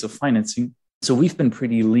the ways of financing. So we've been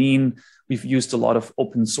pretty lean. We've used a lot of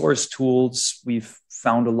open source tools. We've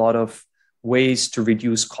found a lot of ways to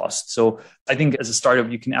reduce costs. So I think as a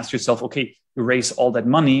startup, you can ask yourself, okay, you raise all that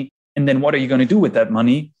money, and then what are you going to do with that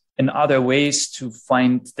money? And are there ways to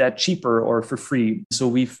find that cheaper or for free? So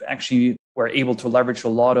we've actually were able to leverage a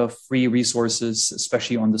lot of free resources,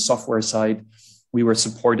 especially on the software side. We were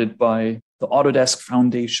supported by the Autodesk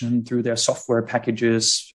Foundation through their software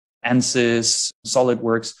packages, ANSYS,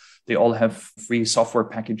 SolidWorks. They all have free software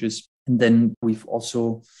packages. And then we've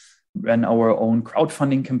also ran our own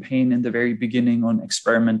crowdfunding campaign in the very beginning on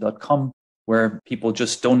experiment.com, where people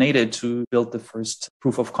just donated to build the first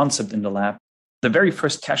proof of concept in the lab. The very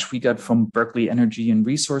first cash we got from Berkeley Energy and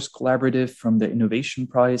Resource Collaborative from the Innovation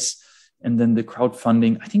Prize. And then the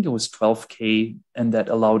crowdfunding, I think it was $12,000, and that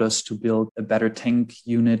allowed us to build a better tank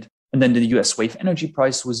unit. And then the US Wave Energy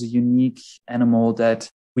Prize was a unique animal that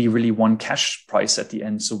we really won cash prize at the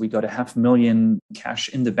end. So we got $500,000 cash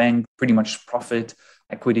in the bank, pretty much profit,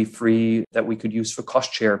 equity free, that we could use for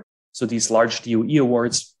cost share. So these large DOE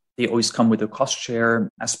awards, they always come with a cost share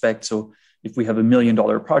aspect. So if we have $1 million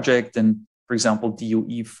project, then for example,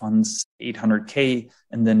 DOE funds $800,000,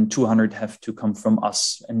 and then $200,000 have to come from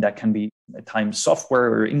us. And that can be at times software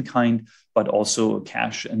or in kind, but also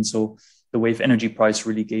cash. And so the Wave Energy Prize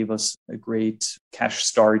really gave us a great cash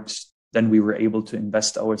start. Then we were able to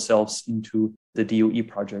invest ourselves into the DOE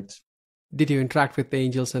project. Did you interact with the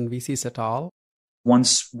angels and VCs at all?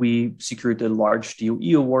 Once we secured a large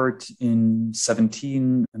DOE award in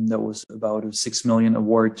 2017, and that was about a $6 million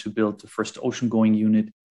award to build the first ocean-going unit.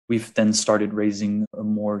 We've then started raising a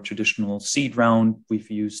more traditional seed round.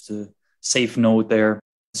 We've used a safe node there.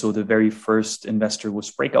 So the very first investor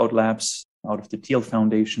was Breakout Labs out of the Thiel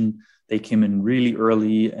Foundation. They came in really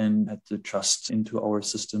early and had the trust into our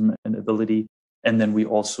system and ability. And then we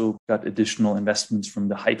also got additional investments from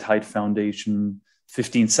the High Tide Foundation.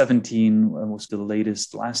 15-17 was the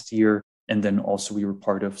latest last year. And then also we were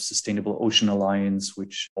part of Sustainable Ocean Alliance,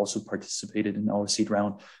 which also participated in our seed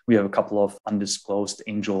round. We have a couple of undisclosed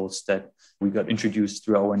angels that we got introduced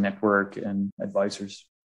through our network and advisors.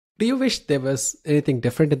 Do you wish there was anything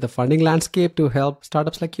different in the funding landscape to help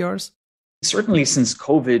startups like yours? Certainly since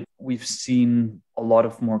COVID, we've seen a lot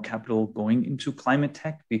of more capital going into climate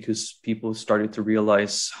tech because people started to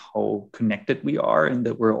realize how connected we are and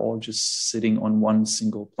that we're all just sitting on one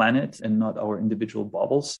single planet and not our individual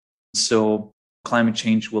bubbles. So climate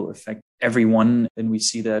change will affect everyone. And we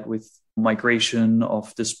see that with migration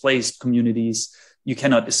of displaced communities. You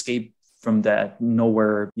cannot escape from that.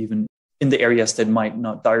 Nowhere, even in the areas that might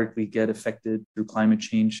not directly get affected through climate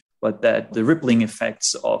change, but that the rippling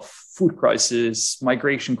effects of food crisis,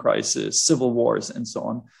 migration crisis, civil wars, and so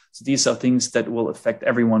on. So these are things that will affect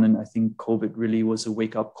everyone. And I think COVID really was a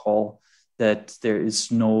wake-up call that there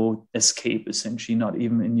is no escape, essentially, not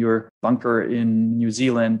even in your bunker in New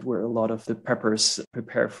Zealand, where a lot of the preppers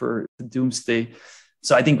prepare for the doomsday.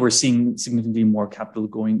 So I think we're seeing significantly more capital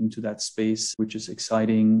going into that space, which is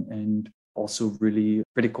exciting and also really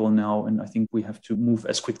critical now. And I think we have to move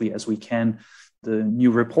as quickly as we can. The new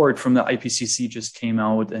report from the IPCC just came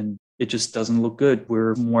out and it just doesn't look good.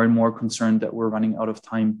 We're more and more concerned that we're running out of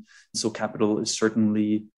time. So capital is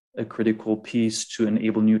certainly a critical piece to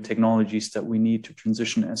enable new technologies that we need to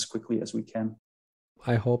transition as quickly as we can.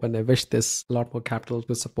 I hope and I wish there's a lot more capital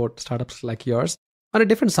to support startups like yours. On a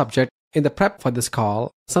different subject, in the prep for this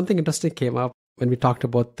call, something interesting came up when we talked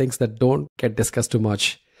about things that don't get discussed too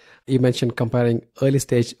much. You mentioned comparing early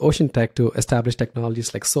stage ocean tech to established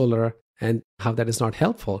technologies like solar and how that is not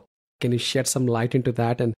helpful. Can you shed some light into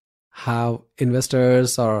that and how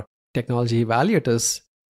investors or technology evaluators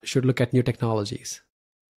should look at new technologies?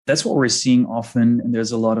 That's what we're seeing often. And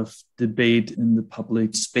there's a lot of debate in the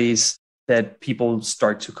public space that people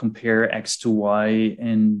start to compare X to Y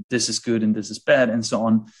and this is good and this is bad and so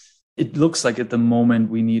on. It looks like at the moment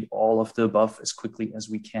we need all of the above as quickly as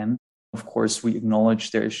we can. Of course, we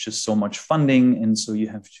acknowledge there is just so much funding. And so you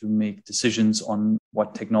have to make decisions on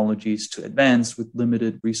what technologies to advance with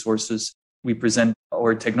limited resources. We present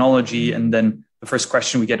our technology and then the first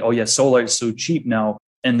question we get, oh yeah, solar is so cheap now.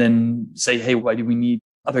 And then say, hey, why do we need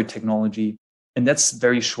other technology? And that's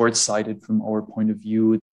very short-sighted from our point of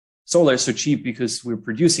view. Solar is so cheap because we're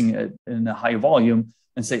producing it in a high volume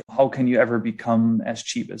and say, how can you ever become as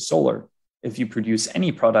cheap as solar? if you produce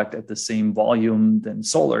any product at the same volume than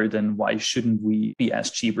solar, then why shouldn't we be as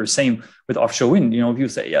cheap? Or same with offshore wind. If you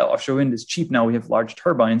say, yeah, offshore wind is cheap now, we have large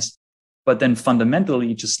turbines. But then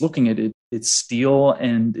fundamentally, just looking at it, it's steel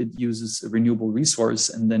and it uses a renewable resource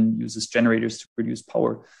and then uses generators to produce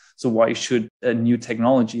power. So why should a new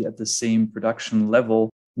technology at the same production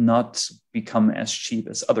level not become as cheap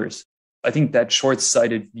as others? I think that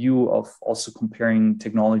short-sighted view of also comparing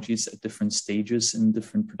technologies at different stages in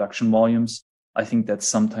different production volumes, I think that's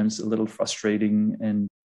sometimes a little frustrating. And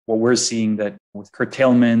what we're seeing that with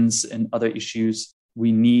curtailments and other issues,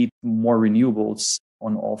 we need more renewables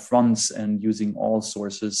on all fronts and using all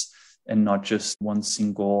sources and not just one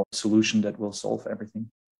single solution that will solve everything.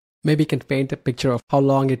 Maybe you can paint a picture of how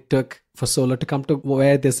long it took for solar to come to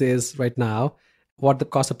where this is right now, what the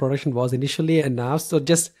cost of production was initially and now. So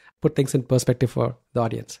just put things in perspective for the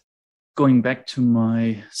audience. Going back to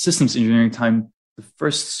my systems engineering time, the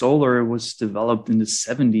first solar was developed in the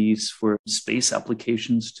 70s for space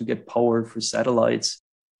applications to get power for satellites.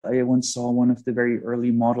 I once saw one of the very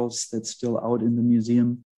early models that's still out in the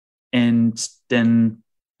museum. And then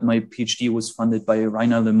my PhD was funded by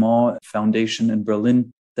Rainer Lehmann Foundation in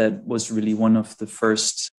Berlin. That was really one of the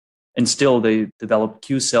first, and still they developed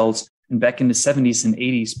Q cells. And back in the 70s and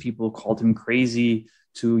 80s, people called him crazy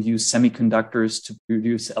to use semiconductors to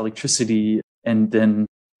produce electricity. And then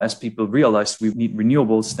as people realized we need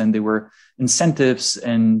renewables, then there were incentives,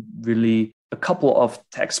 and really a couple of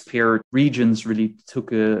taxpayer regions really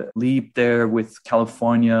took a leap there, with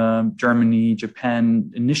California, Germany,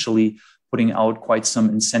 Japan initially putting out quite some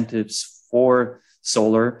incentives for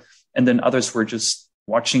solar. And then others were just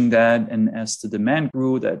watching that. And as the demand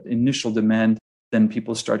grew, that initial demand, then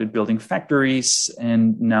people started building factories.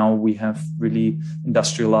 And now we have really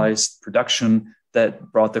industrialized production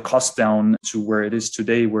that brought the cost down to where it is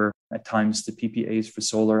today, where at times the PPAs for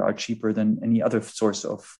solar are cheaper than any other source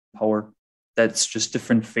of power. That's just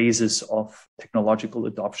different phases of technological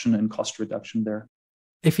adoption and cost reduction there.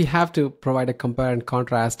 If you have to provide a compare and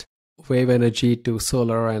contrast wave energy to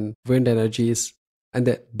solar and wind energies and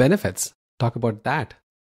the benefits, talk about that.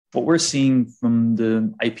 What we're seeing from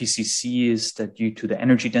the IPCC is that due to the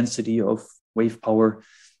energy density of wave power,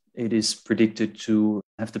 it is predicted to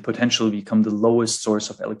have the potential to become the lowest source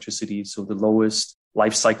of electricity, so the lowest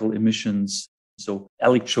life cycle emissions. So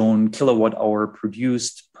electron kilowatt hour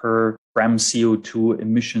produced per gram CO2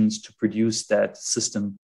 emissions to produce that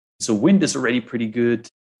system. So wind is already pretty good.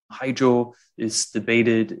 Hydro is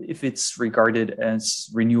debated if it's regarded as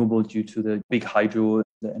renewable due to the big hydro,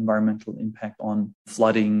 the environmental impact on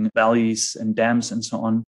flooding valleys and dams and so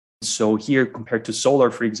on. So here, compared to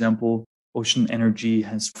solar, for example, ocean energy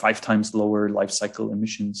has 5 times lower life cycle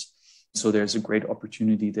emissions. So there's a great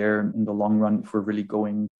opportunity there in the long run if we're really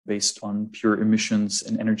going based on pure emissions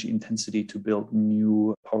and energy intensity to build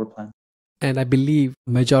new power plants. And I believe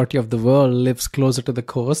majority of the world lives closer to the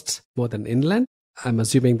coasts more than inland. I'm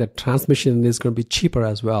assuming that transmission is going to be cheaper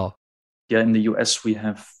as well. Yeah, in the US, we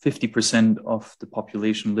have 50% of the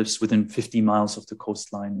population lives within 50 miles of the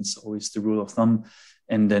coastline. It's always the rule of thumb.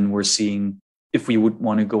 And then we're seeing if we would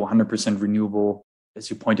want to go 100% renewable, as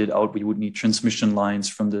you pointed out, we would need transmission lines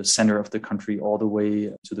from the center of the country all the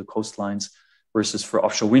way to the coastlines versus for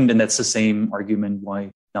offshore wind. And that's the same argument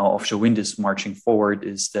why now offshore wind is marching forward,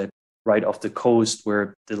 is that right off the coast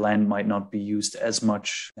where the land might not be used as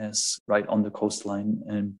much as right on the coastline.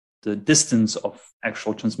 And the distance of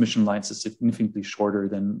actual transmission lines is significantly shorter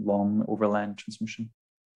than long overland transmission.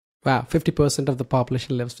 Wow, 50% of the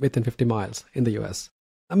population lives within 50 miles in the US.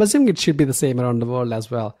 I'm assuming it should be the same around the world as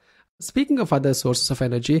well. Speaking of other sources of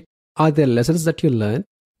energy, are there lessons that you learned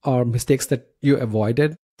or mistakes that you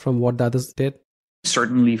avoided from what the others did?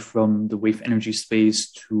 Certainly from the wave energy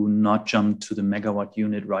space, to not jump to the megawatt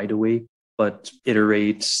unit right away, but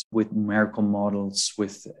iterate with numerical models,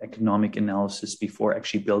 with economic analysis before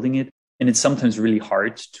actually building it. And it's sometimes really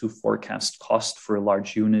hard to forecast cost for a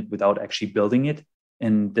large unit without actually building it.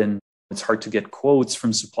 And then it's hard to get quotes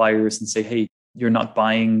from suppliers and say, hey, you're not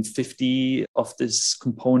buying 50 of this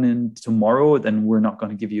component tomorrow, then we're not going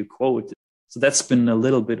to give you a quote. So that's been a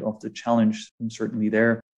little bit of the challenge, certainly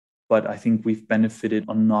there. But I think we've benefited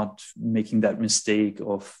on not making that mistake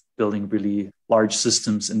of building really large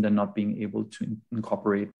systems and then not being able to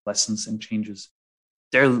incorporate lessons and changes.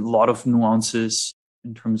 There are a lot of nuances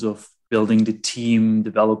in terms of building the team,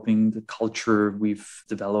 developing the culture we've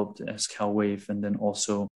developed as Calwave, and then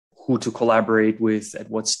also who to collaborate with at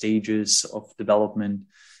what stages of development.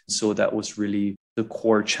 So that was really the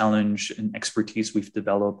core challenge and expertise we've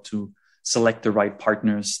developed to select the right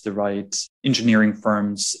partners, the right engineering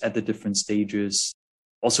firms at the different stages.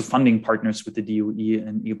 also funding partners with the DOE,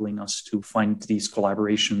 enabling us to find these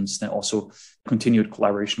collaborations, and also continued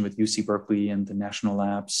collaboration with UC Berkeley and the national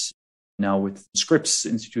labs, now with Scripps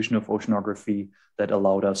Institution of Oceanography, that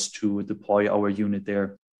allowed us to deploy our unit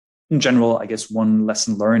there. In general, I guess one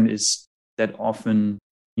lesson learned is that often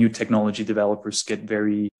new technology developers get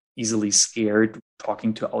very easily scared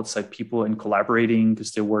talking to outside people and collaborating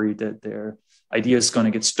because they're worried that their idea is going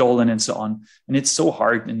to get stolen and so on. And it's so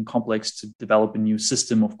hard and complex to develop a new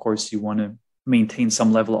system. Of course, you want to maintain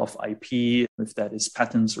some level of IP, if that is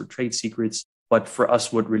patents or trade secrets. But for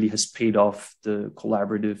us, what really has paid off the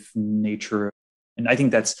collaborative nature. And I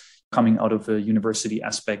think that's coming out of a university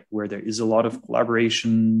aspect where there is a lot of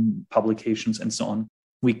collaboration, publications, and so on.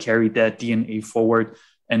 We carried that DNA forward,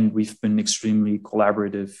 and we've been extremely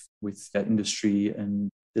collaborative with that industry and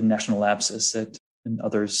the national labs, as said, and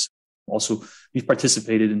others. Also, we've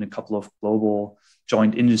participated in a couple of global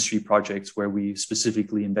joint industry projects where we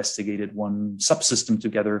specifically investigated one subsystem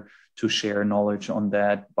together to share knowledge on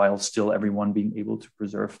that while still everyone being able to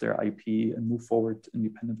preserve their IP and move forward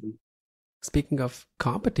independently. Speaking of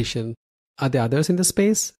competition, are there others in the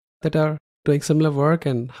space that are doing similar work,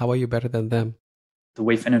 and how are you better than them? The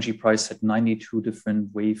Wave Energy Prize had 92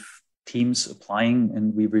 different wave teams applying,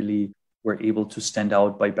 and we really were able to stand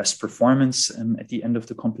out by best performance. At the end of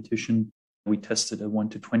the competition, we tested a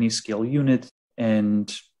 1-20 scale unit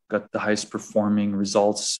and got the highest performing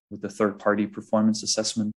results with the third-party performance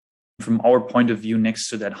assessment. From our point of view, next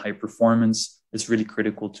to that high performance, it's really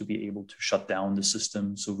critical to be able to shut down the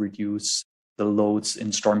system, so reduce the loads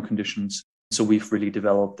in storm conditions. So we've really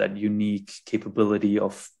developed that unique capability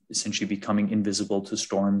of essentially becoming invisible to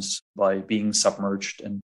storms by being submerged.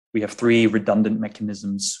 And we have 3 redundant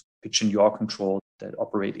mechanisms, pitch and yaw control, that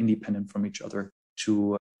operate independent from each other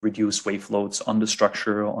to reduce wave loads on the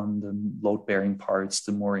structure, on the load-bearing parts,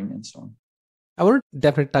 the mooring, and so on. I want to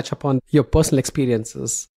definitely touch upon your personal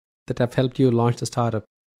experiences that have helped you launch the startup.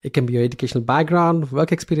 It can be your educational background,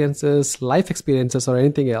 work experiences, life experiences, or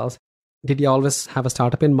anything else. Did you always have a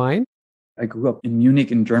startup in mind? I grew up in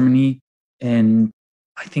Munich in Germany, and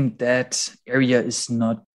I think that area is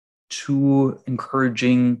not too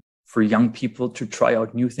encouraging for young people to try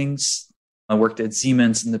out new things. I worked at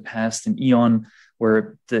Siemens in the past, in E.ON,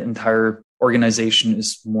 where the entire organization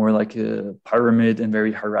is more like a pyramid and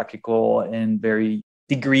very hierarchical and very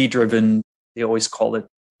degree-driven. They always call it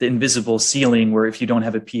the invisible ceiling, where if you don't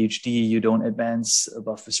have a PhD, you don't advance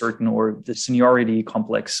above a certain, or the seniority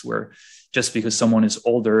complex, where just because someone is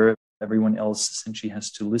older, everyone else essentially has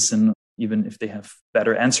to listen, even if they have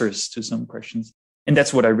better answers to some questions. And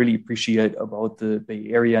that's what I really appreciate about the Bay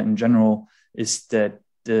Area in general, is that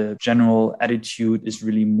the general attitude is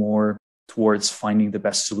really more towards finding the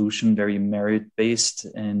best solution, very merit-based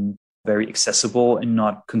and very accessible and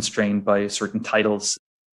not constrained by certain titles.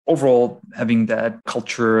 Overall, having that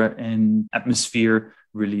culture and atmosphere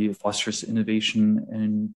really fosters innovation.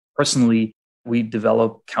 And personally, we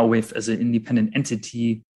developed Calwave as an independent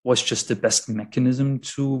entity was just the best mechanism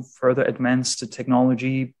to further advance the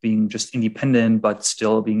technology, being just independent, but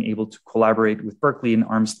still being able to collaborate with Berkeley in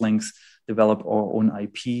arm's length, develop our own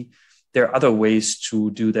IP. There are other ways to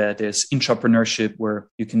do that. There's intrapreneurship, where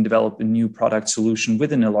you can develop a new product solution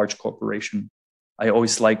within a large corporation. I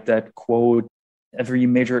always like that quote: every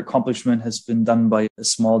major accomplishment has been done by a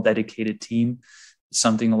small dedicated team,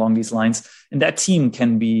 something along these lines. And that team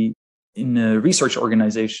can be in a research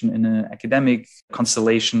organization, in an academic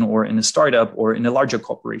constellation, or in a startup, or in a larger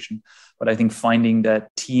corporation. But I think finding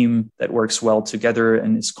that team that works well together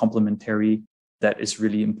and is complementary, that is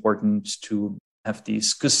really important to have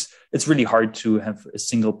these, because it's really hard to have a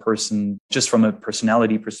single person, just from a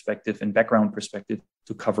personality perspective and background perspective,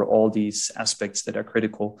 to cover all these aspects that are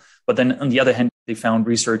critical. But then on the other hand, they found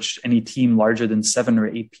research, any team larger than 7 or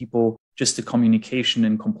 8 people, just the communication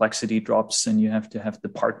and complexity drops, and you have to have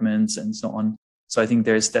departments and so on. So I think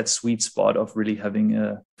there's that sweet spot of really having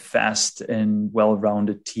a fast and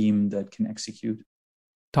well-rounded team that can execute.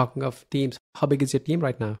 Talking of teams, how big is your team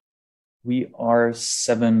right now? We are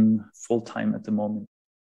 7 full-time at the moment.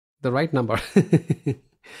 The right number.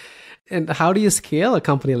 And how do you scale a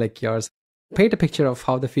company like yours? Paint a picture of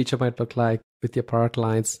how the future might look like with your product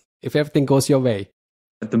lines, if everything goes your way.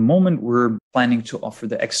 At the moment, we're planning to offer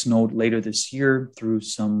the X node later this year through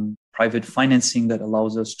some private financing that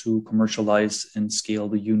allows us to commercialize and scale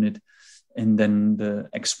the unit. And then the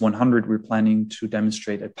X100, we're planning to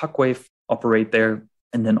demonstrate at Calwave, operate there,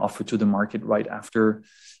 and then offer to the market right after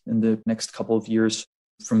in the next couple of years.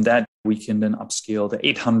 From that, we can then upscale the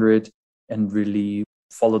 800 and really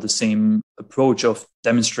follow the same approach of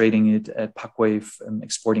demonstrating it at Calwave and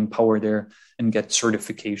exporting power there and get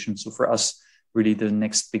certification. So for us, really the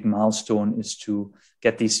next big milestone is to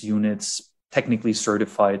get these units technically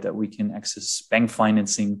certified that we can access bank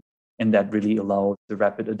financing, and that really allow the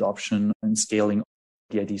rapid adoption and scaling.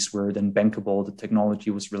 The ideas were then bankable, the technology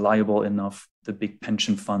was reliable enough, the big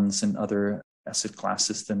pension funds and other asset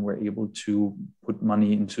classes then were able to put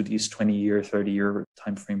money into these 20-year, 30-year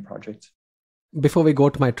timeframe projects. Before we go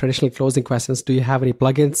to my traditional closing questions, do you have any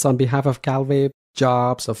plugins on behalf of Calwave,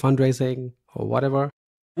 jobs or fundraising or whatever?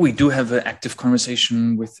 We do have an active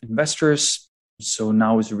conversation with investors. So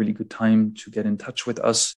now is a really good time to get in touch with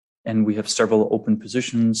us. And we have several open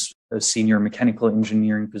positions, a senior mechanical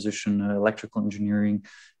engineering position, electrical engineering,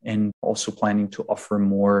 and also planning to offer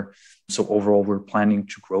more. So overall, we're planning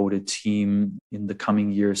to grow the team in the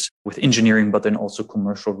coming years with engineering, but then also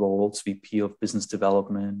commercial roles, VP of business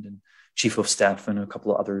development and chief of staff, and a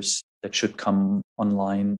couple of others that should come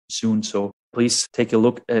online soon. So please take a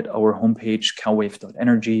look at our homepage,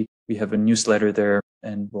 calwave.energy. We have a newsletter there,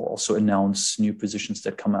 and we'll also announce new positions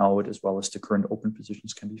that come out, as well as the current open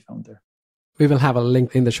positions can be found there. We will have a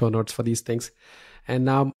link in the show notes for these things. And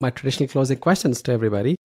now my traditional closing questions to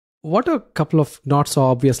everybody. What are a couple of not so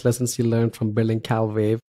obvious lessons you learned from building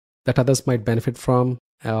Calwave that others might benefit from,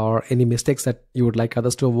 or any mistakes that you would like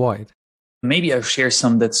others to avoid? Maybe I'll share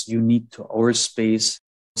some that's unique to our space.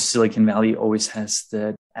 Silicon Valley always has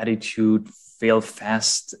that attitude, fail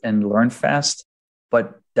fast and learn fast.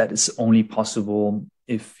 But that is only possible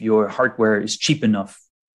if your hardware is cheap enough.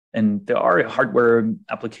 And there are hardware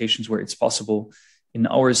applications where it's possible. In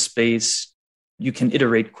our space, you can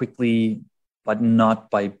iterate quickly, but not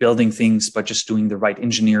by building things, but just doing the right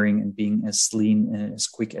engineering and being as lean and as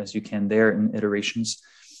quick as you can there in iterations.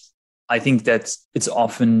 I think that it's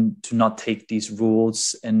often to not take these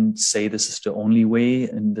rules and say this is the only way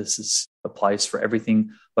and applies for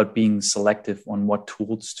everything, but being selective on what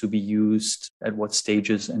tools to be used at what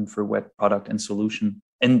stages and for what product and solution.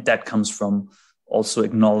 And that comes from also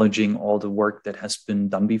acknowledging all the work that has been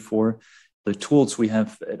done before. The tools we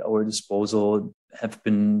have at our disposal have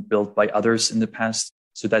been built by others in the past.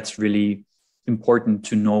 So that's really important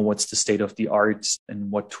to know what's the state of the art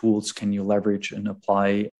and what tools can you leverage and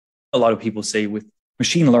apply. A lot of people say with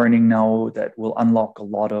machine learning now that will unlock a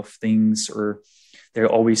lot of things, or there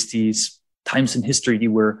are always these times in history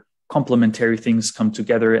where complementary things come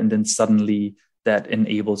together and then suddenly that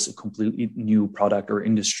enables a completely new product or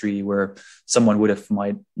industry where someone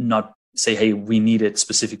might not say, hey, we needed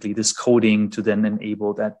specifically this coding to then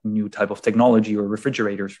enable that new type of technology, or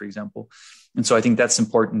refrigerators, for example. And so I think that's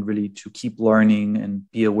important really to keep learning and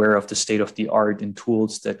be aware of the state of the art and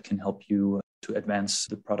tools that can help you to advance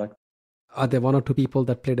the product. Are there one or two people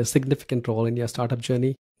that played a significant role in your startup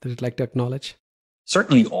journey that you'd like to acknowledge?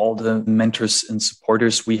 Certainly all the mentors and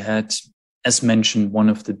supporters we had. As mentioned, one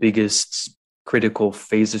of the biggest critical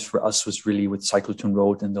phases for us was really with Cyclotron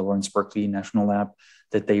Road and the Lawrence Berkeley National Lab,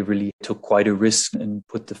 that they really took quite a risk and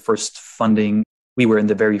put the first funding. We were in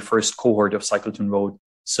the very first cohort of Cyclotron Road.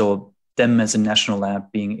 So them as a national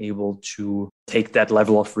lab being able to take that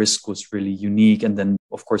level of risk was really unique. And then,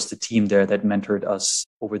 of course, the team there that mentored us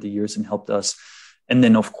over the years and helped us. And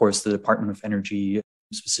then, of course, the Department of Energy,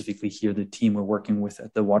 specifically here, the team we're working with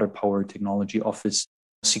at the Water Power Technology Office,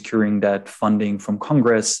 securing that funding from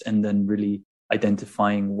Congress and then really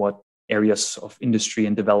identifying what areas of industry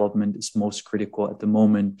and development is most critical at the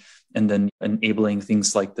moment, and then enabling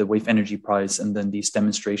things like the Wave Energy Prize and then these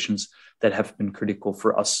demonstrations that have been critical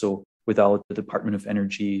for us. So without the Department of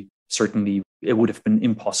Energy, certainly it would have been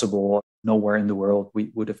impossible. Nowhere in the world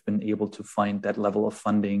we would have been able to find that level of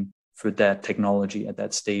funding for that technology at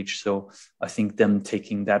that stage. So I think them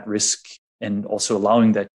taking that risk and also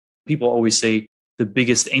allowing that. People always say the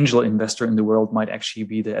biggest angel investor in the world might actually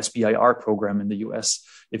be the SBIR program in the US.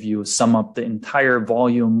 If you sum up the entire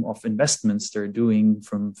volume of investments they're doing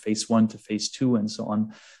from phase 1 to phase 2 and so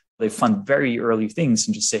on, they fund very early things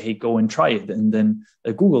and just say, hey, go and try it. And then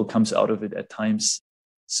Google comes out of it at times.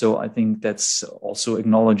 So I think that's also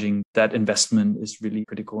acknowledging that investment is really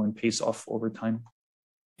critical and pays off over time.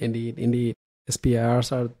 Indeed.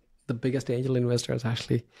 SBIRs are the biggest angel investors,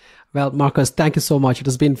 actually. Well, Marcus, thank you so much. It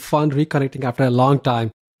has been fun reconnecting after a long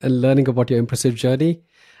time and learning about your impressive journey,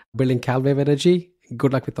 building Calwave Energy.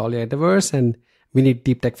 Good luck with all your endeavors. And we need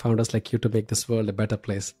deep tech founders like you to make this world a better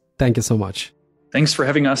place. Thank you so much. Thanks for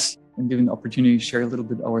having us and giving the opportunity to share a little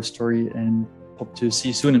bit of our story, and hope to see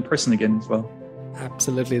you soon in person again as well.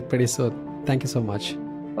 Absolutely. Pretty soon. Thank you so much.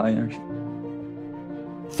 Bye, Ash.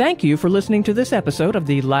 Thank you for listening to this episode of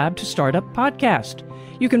the Lab to Startup podcast.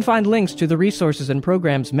 You can find links to the resources and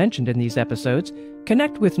programs mentioned in these episodes,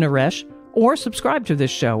 connect with Naresh, or subscribe to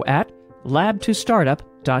this show at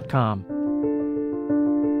labtostartup.com.